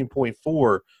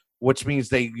 13.4, which means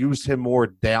they used him more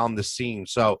down the seam.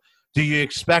 So do you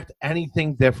expect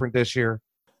anything different this year?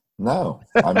 No,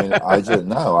 I mean, I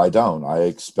don't. I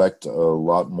expect a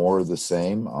lot more of the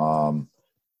same.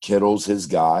 Kittle's his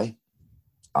guy.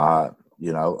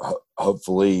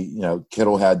 Hopefully,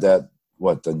 Kittle had that,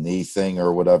 the knee thing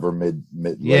or whatever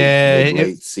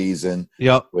late season,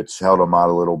 which held him out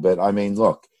a little bit. I mean,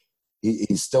 look,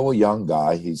 he's still a young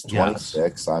guy. He's 26.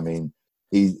 Yes. I mean,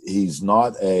 he's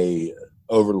not a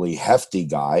overly hefty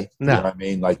guy. No. You know what I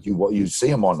mean? Like you see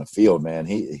him on the field, man.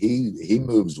 He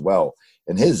moves well.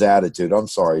 And his attitude, I'm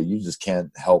sorry, you just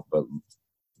can't help but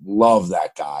love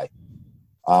that guy.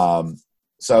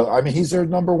 So, I mean, he's their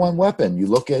number one weapon. You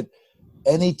look at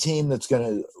any team that's going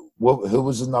to – who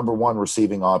was the number one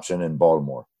receiving option in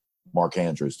Baltimore? Mark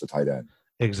Andrews, the tight end.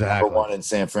 Exactly. Number one in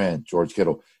San Fran, George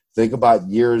Kittle. Think about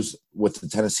years with the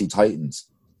Tennessee Titans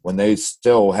when they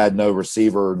still had no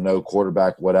receiver, no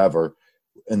quarterback, whatever,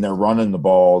 and they're running the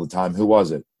ball all the time. Who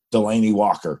was it? Delanie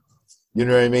Walker. You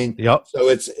know what I mean? Yep. So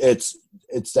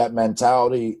it's that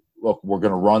mentality. Look, we're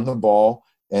going to run the ball,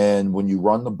 and when you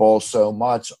run the ball so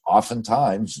much,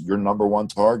 oftentimes your number one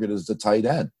target is the tight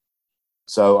end.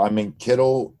 So I mean,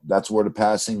 Kittle, that's where the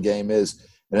passing game is.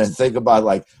 And then think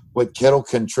about what Kittle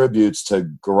contributes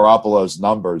to Garoppolo's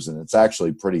numbers, and it's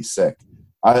actually pretty sick.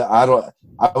 I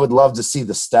would love to see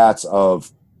the stats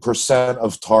of percent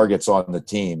of targets on the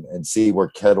team and see where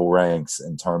Kittle ranks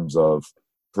in terms of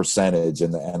percentage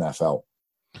in the NFL.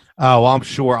 Oh, well, I'm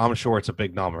sure it's a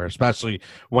big number, especially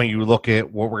when you look at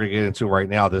what we're going to get into right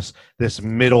now, this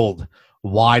middled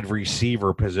wide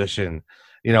receiver position.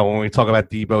 When we talk about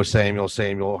Deebo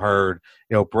Samuel Hurd,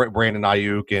 Brandon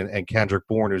Ayuk and Kendrick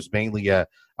Bourne, who's mainly a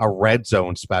red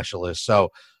zone specialist. So,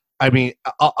 I mean,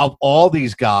 of all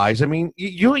these guys, I mean,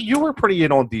 you were pretty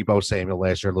in on Deebo Samuel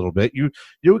last year a little bit.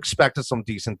 You expected some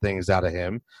decent things out of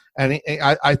him. And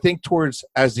I think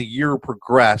as the year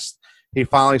progressed, he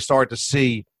finally started to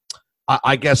see,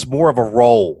 I guess, more of a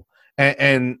role.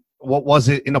 And what was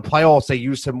it in the playoffs? They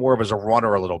used him more of as a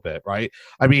runner a little bit, right?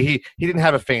 I mean, he didn't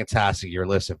have a fantastic year.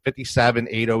 Listen, 57,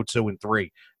 802, and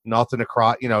 3. Nothing to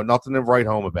cry, nothing to write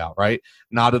home about, right?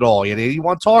 Not at all. He had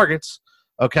 81 targets,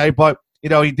 okay, but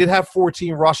he did have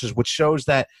 14 rushes, which shows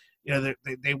that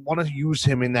they want to use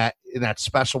him in that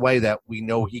special way that we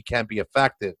know he can be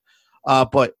effective.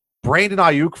 But Brandon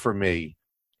Ayuk for me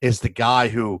is the guy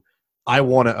who I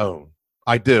want to own.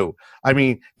 I do. I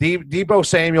mean, Debo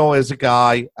Samuel is a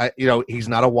guy, he's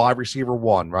not a wide receiver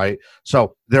one, right?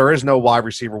 So there is no wide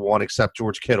receiver one except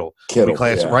George Kittle.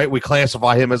 Right? We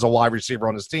classify him as a wide receiver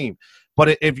on this team.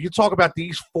 But if you talk about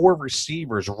these 4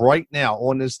 receivers right now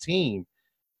on this team,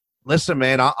 listen,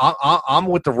 man, I'm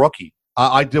with the rookie.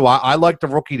 I do. I like the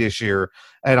rookie this year,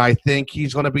 and I think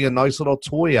he's going to be a nice little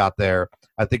toy out there.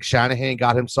 I think Shanahan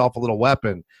got himself a little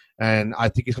weapon, and I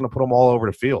think he's going to put them all over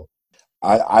the field.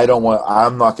 I'm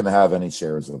not going to have any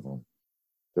shares of him.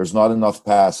 There's not enough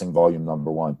passing volume,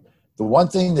 number one. The one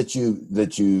thing that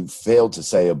you failed to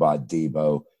say about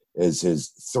Debo is his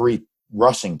 3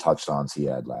 rushing touchdowns he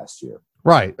had last year.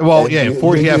 Right. Well, he had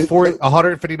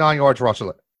 159 yards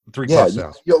rushing, 3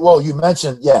 touchdowns. You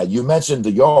mentioned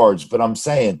the yards, but I'm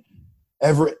saying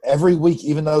every week,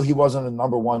 even though he wasn't a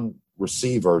number 1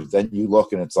 receiver, then you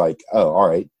look and it's like, oh, all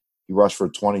right, he rushed for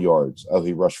 20 yards. Oh,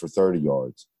 he rushed for 30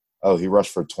 yards. Oh, he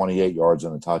rushed for 28 yards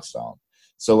and a touchdown.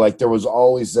 So, like, there was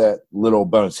always that little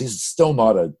bonus. He's still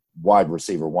not a wide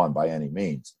receiver one by any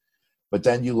means. But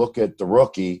then you look at the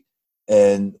rookie,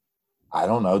 and I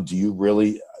don't know,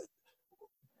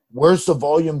 where's the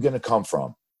volume going to come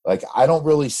from? Like, I don't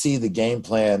really see the game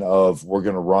plan of we're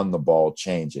going to run the ball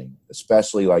changing,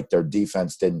 especially like their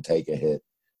defense didn't take a hit.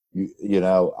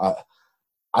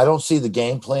 I don't see the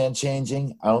game plan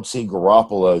changing. I don't see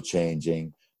Garoppolo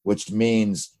changing, which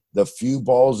means the few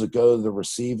balls that go to the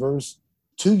receivers.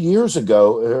 2 years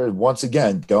ago, once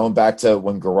again, going back to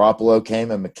when Garoppolo came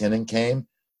and McKinnon came,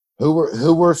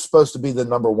 who were supposed to be the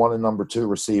number 1 and number 2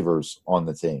 receivers on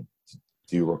the team?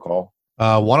 Do you recall?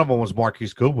 One of them was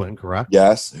Marquise Goodwin, correct?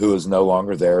 Yes, who is no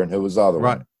longer there, and who was the other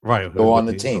one? Right. Who on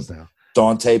the team?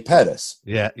 Dante Pettis.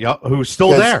 Yeah, who's still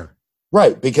there.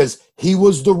 Right, because he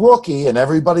was the rookie, and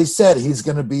everybody said he's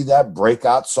going to be that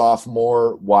breakout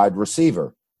sophomore wide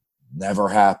receiver. Never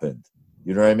happened.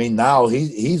 You know what I mean? Now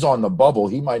he's on the bubble.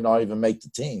 He might not even make the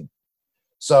team.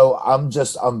 So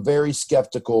I'm very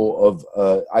skeptical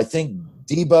of I think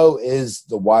Debo is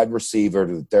the wide receiver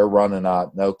that they're running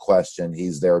out. No question.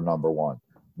 He's their number 1.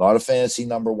 Not a fantasy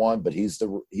number 1, but he's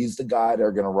the guy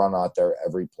they're going to run out there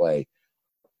every play.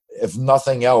 If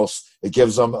nothing else, it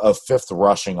gives them a 5th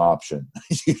rushing option.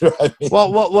 You know what I mean?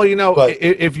 Well,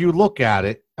 if you look at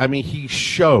it, I mean, he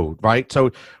showed, right?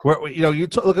 So,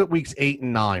 look at weeks 8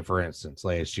 and 9, for instance,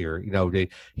 last year.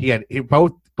 He had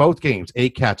both games,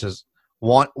 8 catches,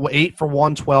 8 for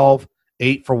 112,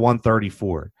 8 for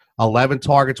 134, 11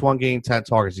 targets one game, 10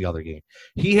 targets the other game.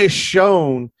 He has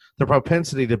shown the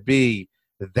propensity to be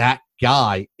that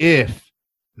guy if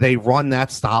they run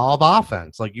that style of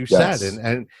offense, like you said,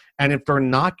 and if they're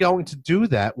not going to do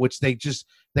that, which they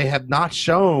have not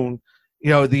shown,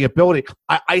 the ability.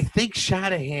 I think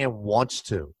Shanahan wants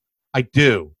to. I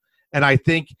do. And I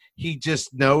think he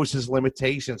just knows his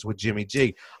limitations with Jimmy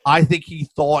G. I think he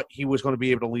thought he was going to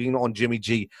be able to lean on Jimmy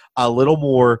G a little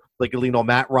more, like he leaned on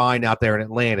Matt Ryan out there in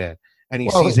Atlanta, and he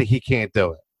sees that he can't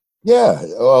do it. Yeah,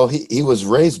 well, he was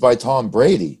raised by Tom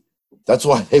Brady. That's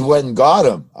why they went and got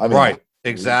him. I mean, right,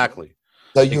 exactly.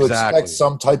 So you expect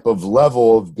some type of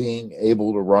level of being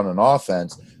able to run an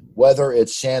offense, whether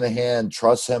it's Shanahan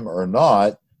trusts him or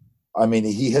not. I mean,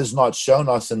 he has not shown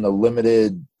us in the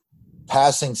limited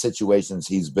passing situations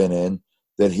he's been in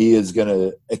that he is going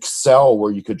to excel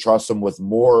where you could trust him with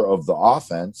more of the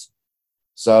offense.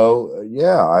 So,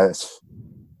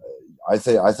 I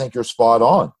think you're spot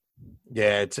on.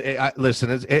 Yeah,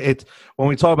 listen. It's when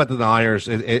we talk about the Niners,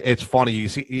 it's funny. You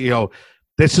see,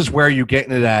 this is where you get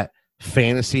into that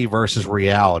fantasy versus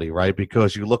reality, right?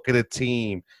 Because you look at a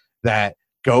team that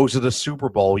goes to the Super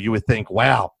Bowl, you would think,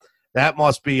 wow, that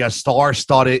must be a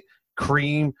star-studded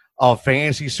cream of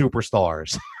fantasy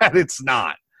superstars, and it's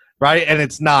not, right? And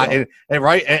it's not, and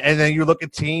right, and then you look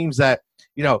at teams that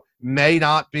may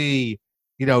not be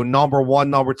number 1,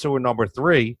 number 2, or number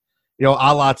 3, a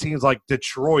la teams like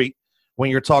Detroit. When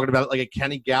you're talking about like a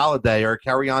Kenny Galladay or a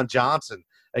Kerryon Johnson,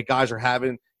 that guys are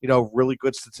having really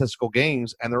good statistical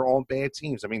games, and they're on bad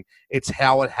teams. I mean, it's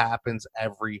how it happens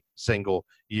every single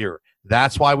year.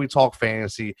 That's why we talk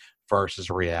fantasy versus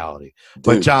reality. Dude,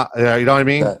 but John, you know what I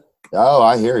mean?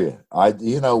 I hear you.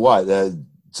 You know what?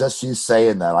 Just you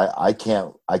saying that, I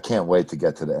can't wait to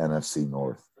get to the NFC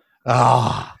North.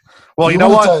 Well, you know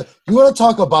what? You want to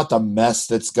talk about the mess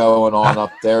that's going on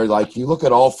up there? Like, you look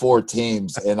at all 4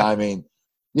 teams, and I mean,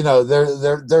 there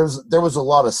was a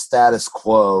lot of status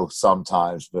quo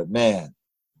sometimes, but man,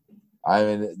 I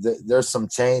mean, there's some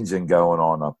changing going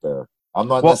on up there. I'm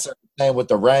not necessarily saying with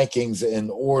the rankings in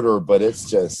order, but it's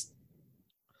just.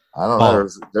 I don't know.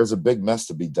 There's a big mess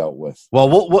to be dealt with. Well,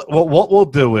 what we'll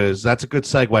do is that's a good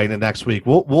segue into next week.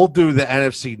 We'll do the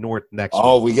NFC North next week.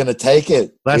 Oh, we're gonna take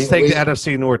it. Let's take the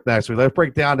NFC North next week. Let's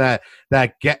break down that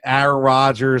get Aaron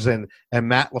Rodgers and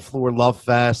Matt LaFleur love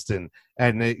fest and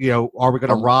are we going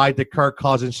to ride the Kirk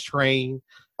Cousins train?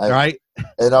 Right?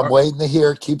 And I'm waiting to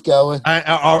hear. Keep going.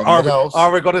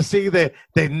 Are we going to see the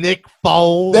Nick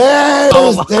Foles?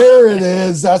 There it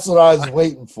is. That's what I was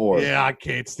waiting for. Yeah, I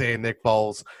can't stand Nick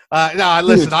Foles.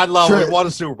 Listen, I love it. Won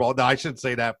a Super Bowl. No, I shouldn't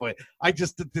say that, but I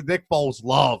just the Nick Foles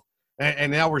love.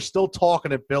 And now we're still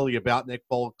talking to Philly about Nick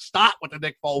Foles. Stop with the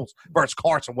Nick Foles versus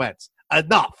Carson Wentz.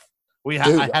 Enough.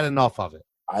 I had enough of it.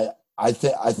 I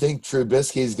think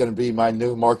Trubisky is going to be my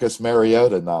new Marcus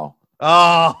Mariota now.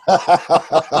 Oh,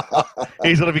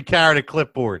 he's going to be carrying a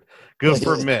clipboard. Good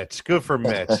for Mitch.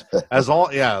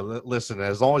 Listen,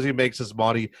 as long as he makes his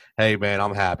money, hey, man,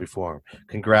 I'm happy for him.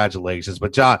 Congratulations.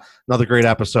 But, John, another great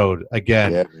episode.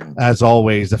 Again, as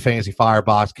always, the Fantasy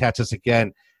Firebox. Catch us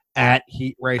again at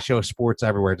Heat Ratio Sports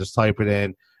everywhere. Just type it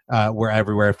in. We're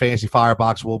everywhere. Fantasy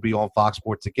Firebox will be on Fox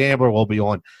Sports The Gambler. We'll be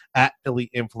on at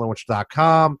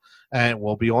PhillyInfluencer.com. And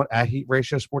we'll be on at Heat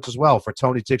Ratio Sports as well. For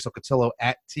Tony Jigsaw Cotillo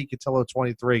at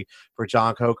TCotillo23. For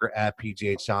John Coker at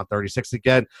PGHJohn36.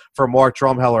 Again, for Mark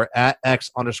Drumheller at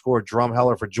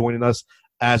X_Drumheller for joining us.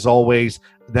 As always,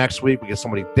 next week we get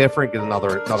somebody different, get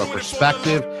another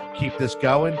perspective. Keep this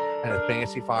going, and the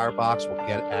Fantasy Firebox will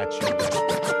get at you next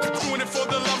week. Doing it for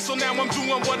the love, so now I'm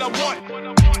doing what I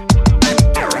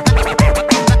want.